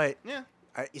 Oh, But yeah.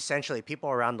 essentially, people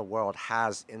around the world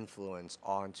has influence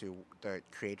onto the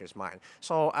creator's mind.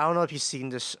 So I don't know if you've seen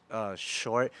this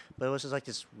short, but it was just like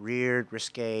this weird,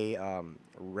 risque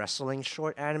wrestling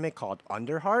short anime called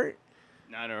Underheart.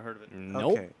 No, I never heard of it.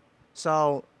 Nope. Okay.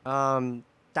 So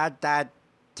that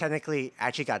technically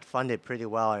actually got funded pretty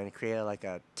well and created like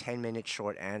a 10-minute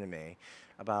short anime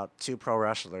about two pro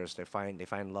wrestlers. They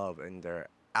find love and they're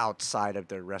outside of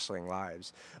their wrestling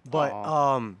lives. But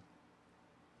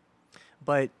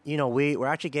you know, we're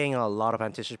actually getting a lot of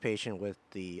anticipation with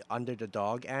the Under the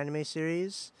Dog anime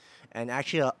series, and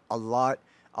actually a lot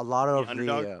of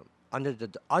Underdog? the Under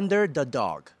the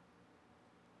Dog.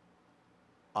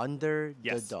 Under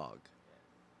Yes. the Dog.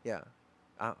 Yeah.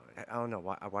 I don't know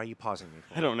why are you pausing me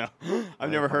for? I don't know. I've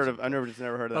never heard of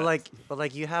that. But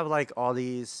like you have like all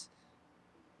these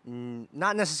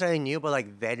not necessarily new but like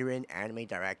veteran anime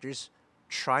directors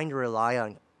trying to rely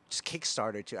on just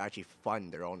Kickstarter to actually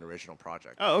fund their own original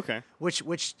project. Oh, okay.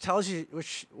 Which tells you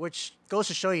which goes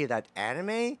to show you that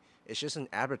anime is just an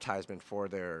advertisement for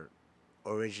their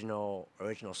original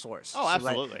source. Oh,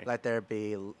 absolutely. Let there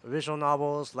be original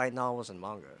novels, light novels, and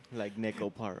manga. Like Nico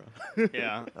Para.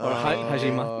 Yeah. Or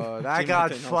Hajime. That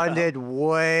got funded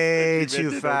way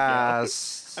too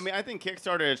fast. I mean, I think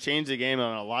Kickstarter has changed the game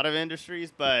on a lot of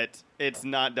industries, but it's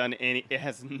not done any. It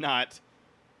has not.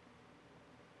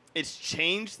 It's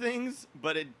changed things,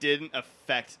 but it didn't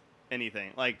affect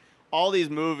anything. Like, all these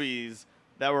movies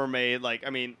that were made, like, I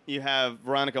mean, you have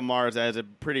Veronica Mars that has a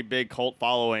pretty big cult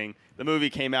following. The movie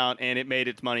came out, and it made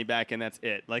its money back, and that's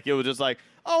it. Like, it was just like,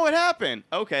 oh, it happened.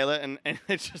 Okay, and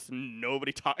it's just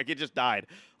nobody talked. Like, it just died.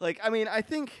 Like, I mean, I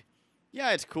think,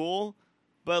 yeah, it's cool,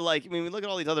 but, like, I mean, we look at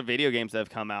all these other video games that have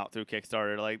come out through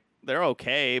Kickstarter. Like, they're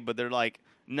okay, but they're, like,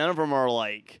 none of them are,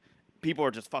 like, people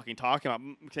are just fucking talking about,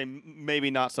 say,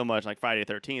 maybe not so much like Friday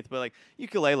the 13th, but like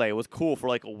Yooka-Laylee was cool for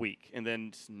like a week, and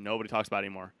then just nobody talks about it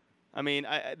anymore. I mean,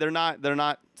 they're not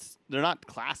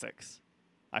classics.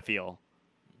 I feel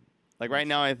like right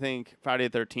now, I think Friday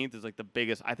the 13th is like the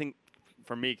biggest. I think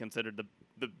for me, considered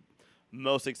the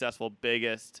most successful,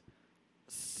 biggest,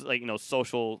 like, you know,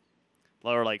 social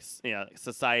or like, yeah,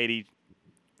 society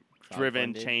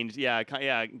driven change. Yeah,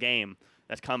 game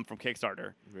that's come from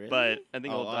Kickstarter. Really? But I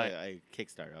think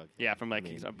Kickstarter. Okay. Yeah, from like I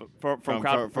mean, Kickstarter, but from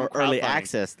early crowdfunding.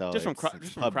 access though. Just from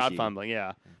it's PUBG. crowdfunding,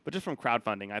 yeah. But just from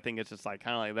crowdfunding, I think it's just like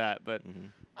kind of like that. But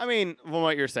I mean, from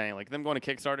what you're saying, like them going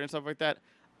to Kickstarter and stuff like that,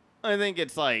 I think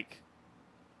it's like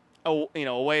a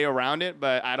way around it.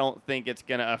 But I don't think it's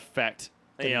gonna affect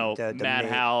the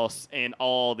Madhouse and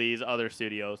all these other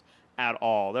studios at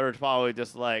all. They're probably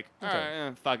just like, all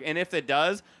right, fuck. And if it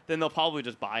does, then they'll probably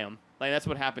just buy them. Like, that's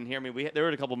what happened here. I mean, there were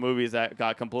a couple movies that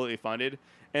got completely funded,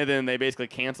 and then they basically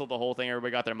canceled the whole thing.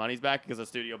 Everybody got their monies back because the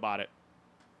studio bought it.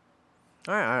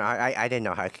 All right, I didn't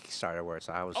know how Kickstarter works.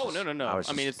 So I was. Oh just, no. I was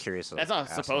I mean, just it's curious. That's not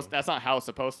asking. supposed. That's not how it's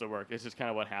supposed to work. It's just kind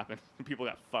of what happened. People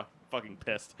got fucking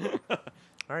pissed. All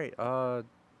right.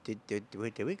 Did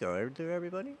we go through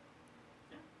everybody?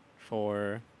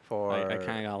 For For I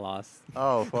kind of got lost.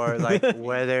 oh, for like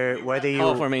whether you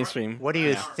Oh, for mainstream. what do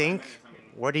you think?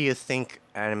 What do you think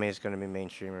anime is going to be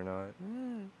mainstream or not?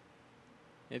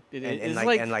 It's and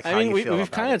like, how I mean, you feel we've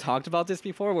about kind it. of talked about this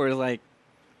before, where like,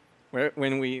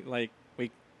 when we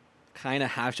kind of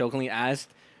half jokingly asked,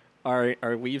 are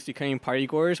weebs becoming party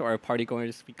goers or are party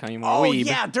goers becoming more Oh weeb?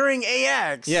 yeah, during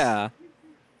AX. Yeah.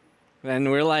 And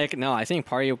we're like, no, I think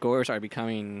party goers are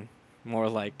becoming more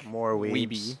like More weebs.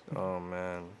 weeby. Oh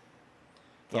man.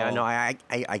 Yeah, So- no,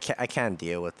 I can't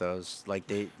deal with those. Like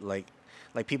they like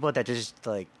people that just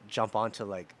like jump onto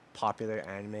like popular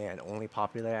anime and only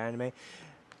popular anime.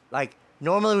 Like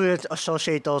normally we would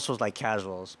associate those with like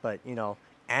casuals, but you know,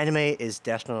 anime is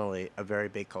definitely a very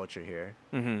big culture here.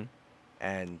 Mm-hmm.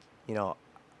 And you know,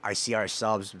 I see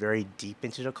ourselves very deep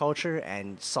into the culture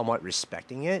and somewhat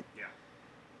respecting it. Yeah.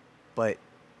 But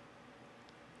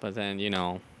But then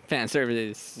fan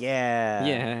service. yeah.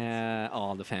 Yeah,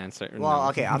 all the fan service. Well,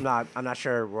 okay, I'm not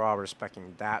sure we're all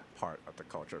respecting that part of the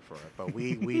culture for it, but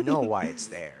we know why it's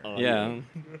there. Yeah.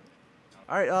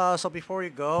 All right, so before we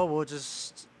go, we'll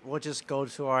just go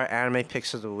to our anime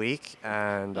picks of the week.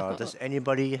 And does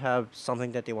anybody have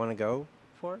something that they want to go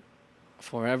for?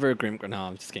 Forever Grim. No,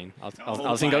 I'm just kidding. I'll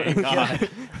Oh think my of. God.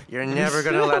 You're never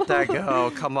gonna let that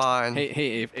go. Come on.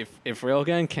 Hey, if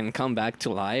Railgun can come back to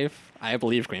life, I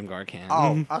believe Grimgar can.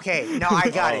 Oh, okay. No,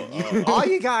 I got it. All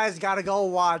you guys gotta go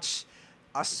watch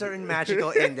a certain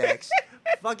magical index.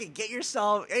 Fucking get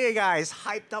yourself, hey guys,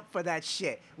 hyped up for that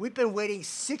shit. We've been waiting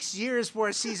 6 years for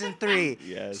a season 3.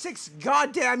 Yes. 6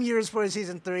 goddamn years for a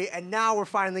season 3, and now we're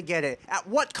finally getting it. At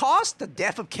what cost? The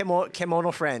death of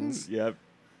Kimono Friends. Yep.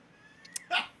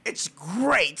 It's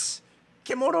great.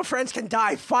 Kimono Friends can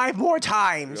die 5 more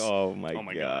times. Oh my, Oh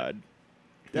my god.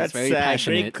 That's very sad.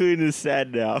 passionate. Great Kun is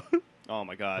sad now. Oh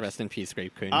my gosh. Rest in peace,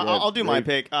 Grape Queen. I'll do my Right.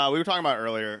 pick. We were talking about it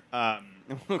earlier.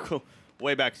 We'll go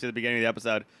way back to the beginning of the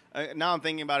episode. Now I'm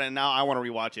thinking about it, and now I want to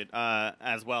rewatch it,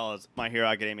 as well as My Hero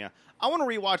Academia. I want to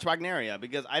rewatch Wagneria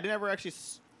because I never actually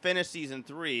finished season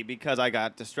 3 because I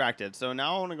got distracted. So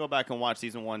now I want to go back and watch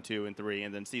season 1, 2, and 3,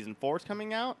 and then season 4 is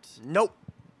coming out. Nope.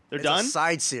 They're It's done. a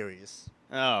side series.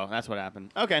 Oh, that's what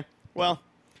happened. Okay. Well,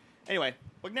 anyway,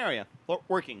 Wagneria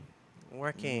working.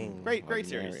 Working. Great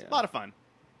series. Wagneria. A lot of fun.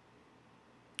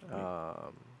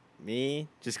 Me?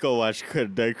 Just go watch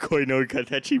the Koi no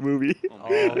Katachi movie. Oh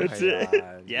That's my it.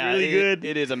 God. Yeah, Really good.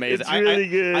 It is amazing. It's really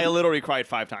good. I literally cried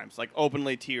 5 times, like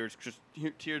openly tears, just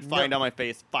tears flying down my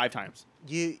face 5 times.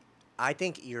 I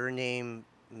think Your Name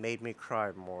made me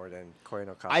cry more than Koi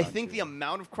no Katachi. I think the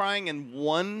amount of crying in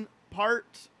one part,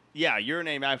 yeah, Your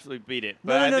Name absolutely beat it.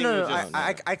 But No. I think it was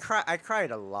just, I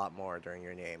cried a lot more during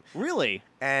Your Name, really?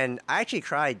 and I actually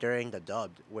cried during the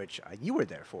dubbed, which you were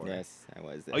there for. Yes, I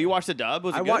was there. Oh, you watched the dub?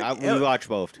 Was it I good? wa- We watched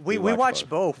both. We watched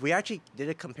both. We actually did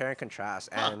a compare and contrast,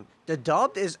 and the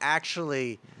dubbed is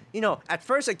actually, at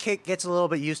first it gets a little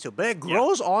bit used to, but it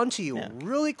grows onto you Yeah.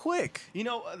 really quick. You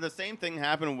know, the same thing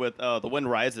happened with The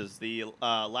Wind Rises, the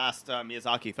last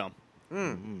Miyazaki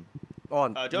film.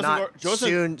 Oh,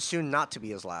 Joseph soon not to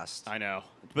be his last. I know.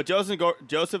 But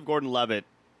Joseph Gordon-Levitt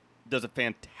does a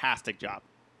fantastic job.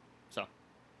 So,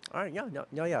 All right,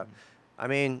 yeah. I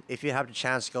mean, if you have the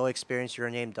chance, go experience Your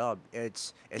Name dub.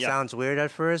 It Yeah. sounds weird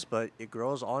at first, but it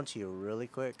grows onto you really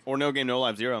quick. or No Game, No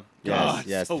Life Zero. Yes, God,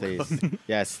 yes, so please. good.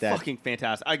 Yes, that. Fucking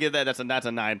fantastic. I give that's a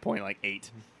 9.8.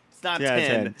 It's not Yeah,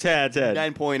 10. 10.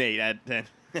 9.8 at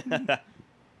 10.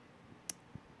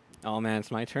 Oh man,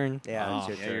 it's my turn. Yeah, it's Oh,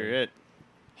 your yeah, turn. you're it.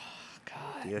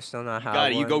 God. You're still not how.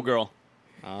 Got it. You go, girl.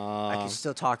 I can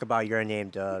still talk about Your Name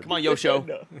dub. Come on, Yosho.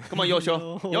 Come on,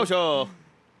 Yosho. No. Yosho.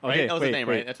 Right? Okay, That was wait, his name,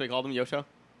 wait. right? That's what we called him, Yosho?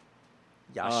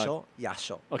 Yasho.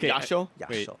 Okay. Yasho?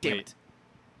 Wait, Yasho. Damn wait. it.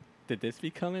 Did this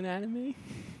become an anime?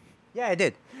 Yeah, I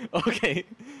did. Okay.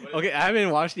 Okay, I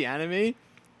haven't watched the anime,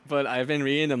 but I've been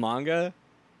reading the manga,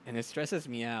 and it stresses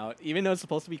me out. Even though it's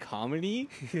supposed to be comedy,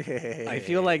 I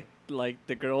feel like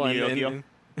the girl in Yu-Gi-Oh?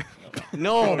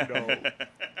 no,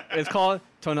 it's called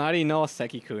Tonari no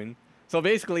Seki-kun. So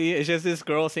basically, it's just this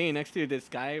girl sitting next to this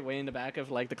guy way in the back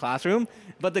of like the classroom,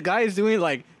 but the guy is doing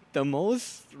like the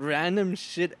most random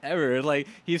shit ever. Like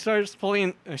he starts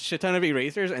pulling a shit ton of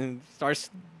erasers and starts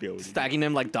Building. stacking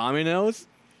them like dominoes.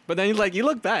 But then you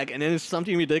look back and then it's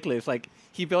something ridiculous. Like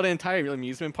he built an entire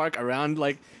amusement park around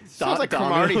like Sounds like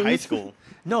dominoes. Cromartie High School.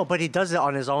 No, but he does it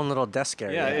on his own little desk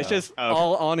area. Yeah, it's just Oh.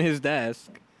 all on his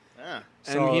desk. Yeah.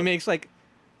 And So- he makes like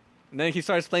And then he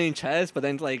starts playing chess, but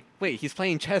then like, wait, he's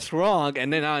playing chess wrong.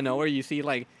 And then out of nowhere, you see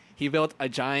like he built a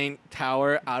giant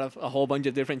tower out of a whole bunch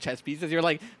of different chess pieces. You're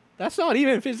like, that's not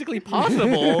even physically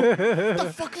possible. What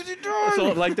the fuck is he doing?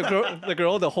 So like the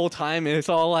girl the whole time is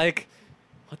all like,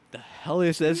 what the hell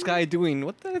is this guy doing?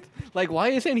 What the like? Why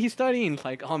isn't he studying?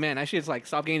 Like, oh man, I should just like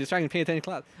stop getting distracted and pay attention to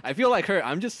class. I feel like her.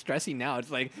 I'm just stressing now. It's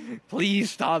like,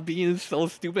 please stop being so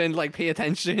stupid and like pay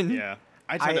attention. Yeah.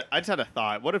 I just had a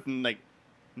thought. What if like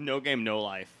No Game No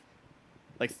Life,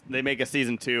 like they make a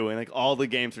season 2 and like all the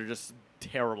games are just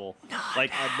terrible.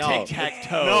 Like no.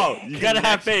 tic-tac-toe. No, you gotta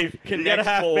have faith. Connect You gotta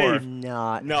have 4. faith.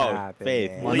 Not No, happening.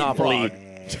 faith. Monopoly.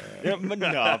 Yeah,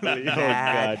 Monopoly. Oh,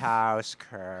 Bad God. house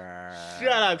curse.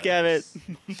 Shut up, Kevin.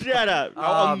 Shut up.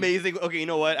 How amazing. Okay, you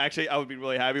know what? Actually, I would be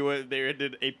really happy with if they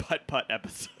did a putt-putt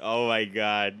episode. Oh, my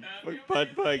God.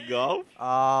 Putt-putt golf?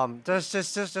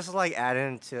 Just like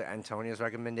adding to Antonia's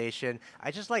recommendation, I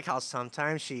just like how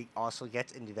sometimes she also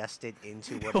gets invested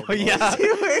into what Oh, yeah.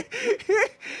 doing.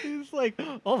 It's like,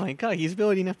 oh my god, he's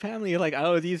building a family like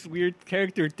out of these weird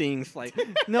character things. Like,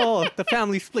 no, the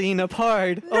family's splitting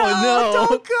apart. Oh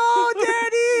Don't go,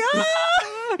 Daddy!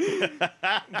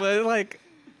 Ah! But like,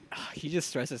 he just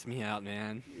stresses me out,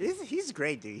 man. He's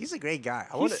great, dude. He's a great guy.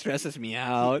 He stresses me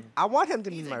out. I want him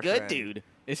to be my Good friend. dude.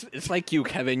 It's like you,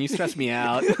 Kevin. You stress me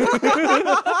out.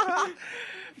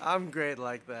 I'm great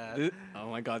like that. Oh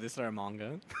my god, this is our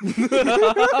manga.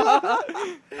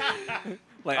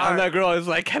 Like, I'm that girl. It's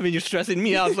like, Kevin, you're stressing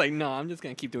me out. It's like, no, I'm just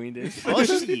gonna keep doing this. Oh,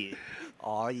 shit.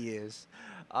 Oh, yes.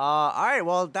 All right,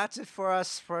 well, that's it for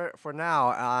us for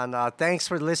now. And thanks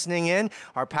for listening in.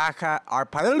 Our podcasts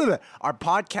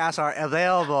are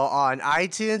available on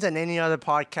iTunes and any other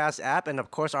podcast app, and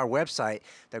of course our website,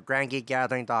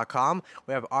 thegrandgeekgathering.com.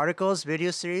 We have articles,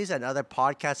 video series, and other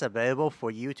podcasts available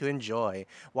for you to enjoy.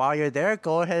 While you're there,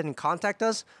 go ahead and contact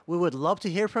us. We would love to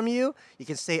hear from you. You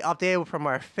can stay updated from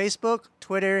our Facebook,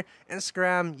 Twitter,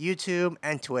 Instagram, YouTube,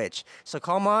 and Twitch. So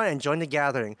come on and join the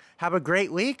gathering. Have a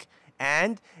great week.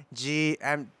 And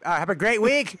have a great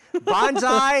week.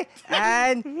 Bonsai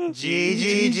and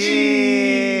GGG.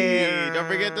 Don't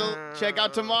forget to check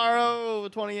out tomorrow,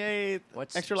 28th.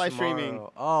 What's Extra Life streaming.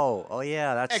 tomorrow? Oh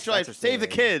yeah, that's Extra Life. that's Save the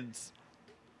thing. kids.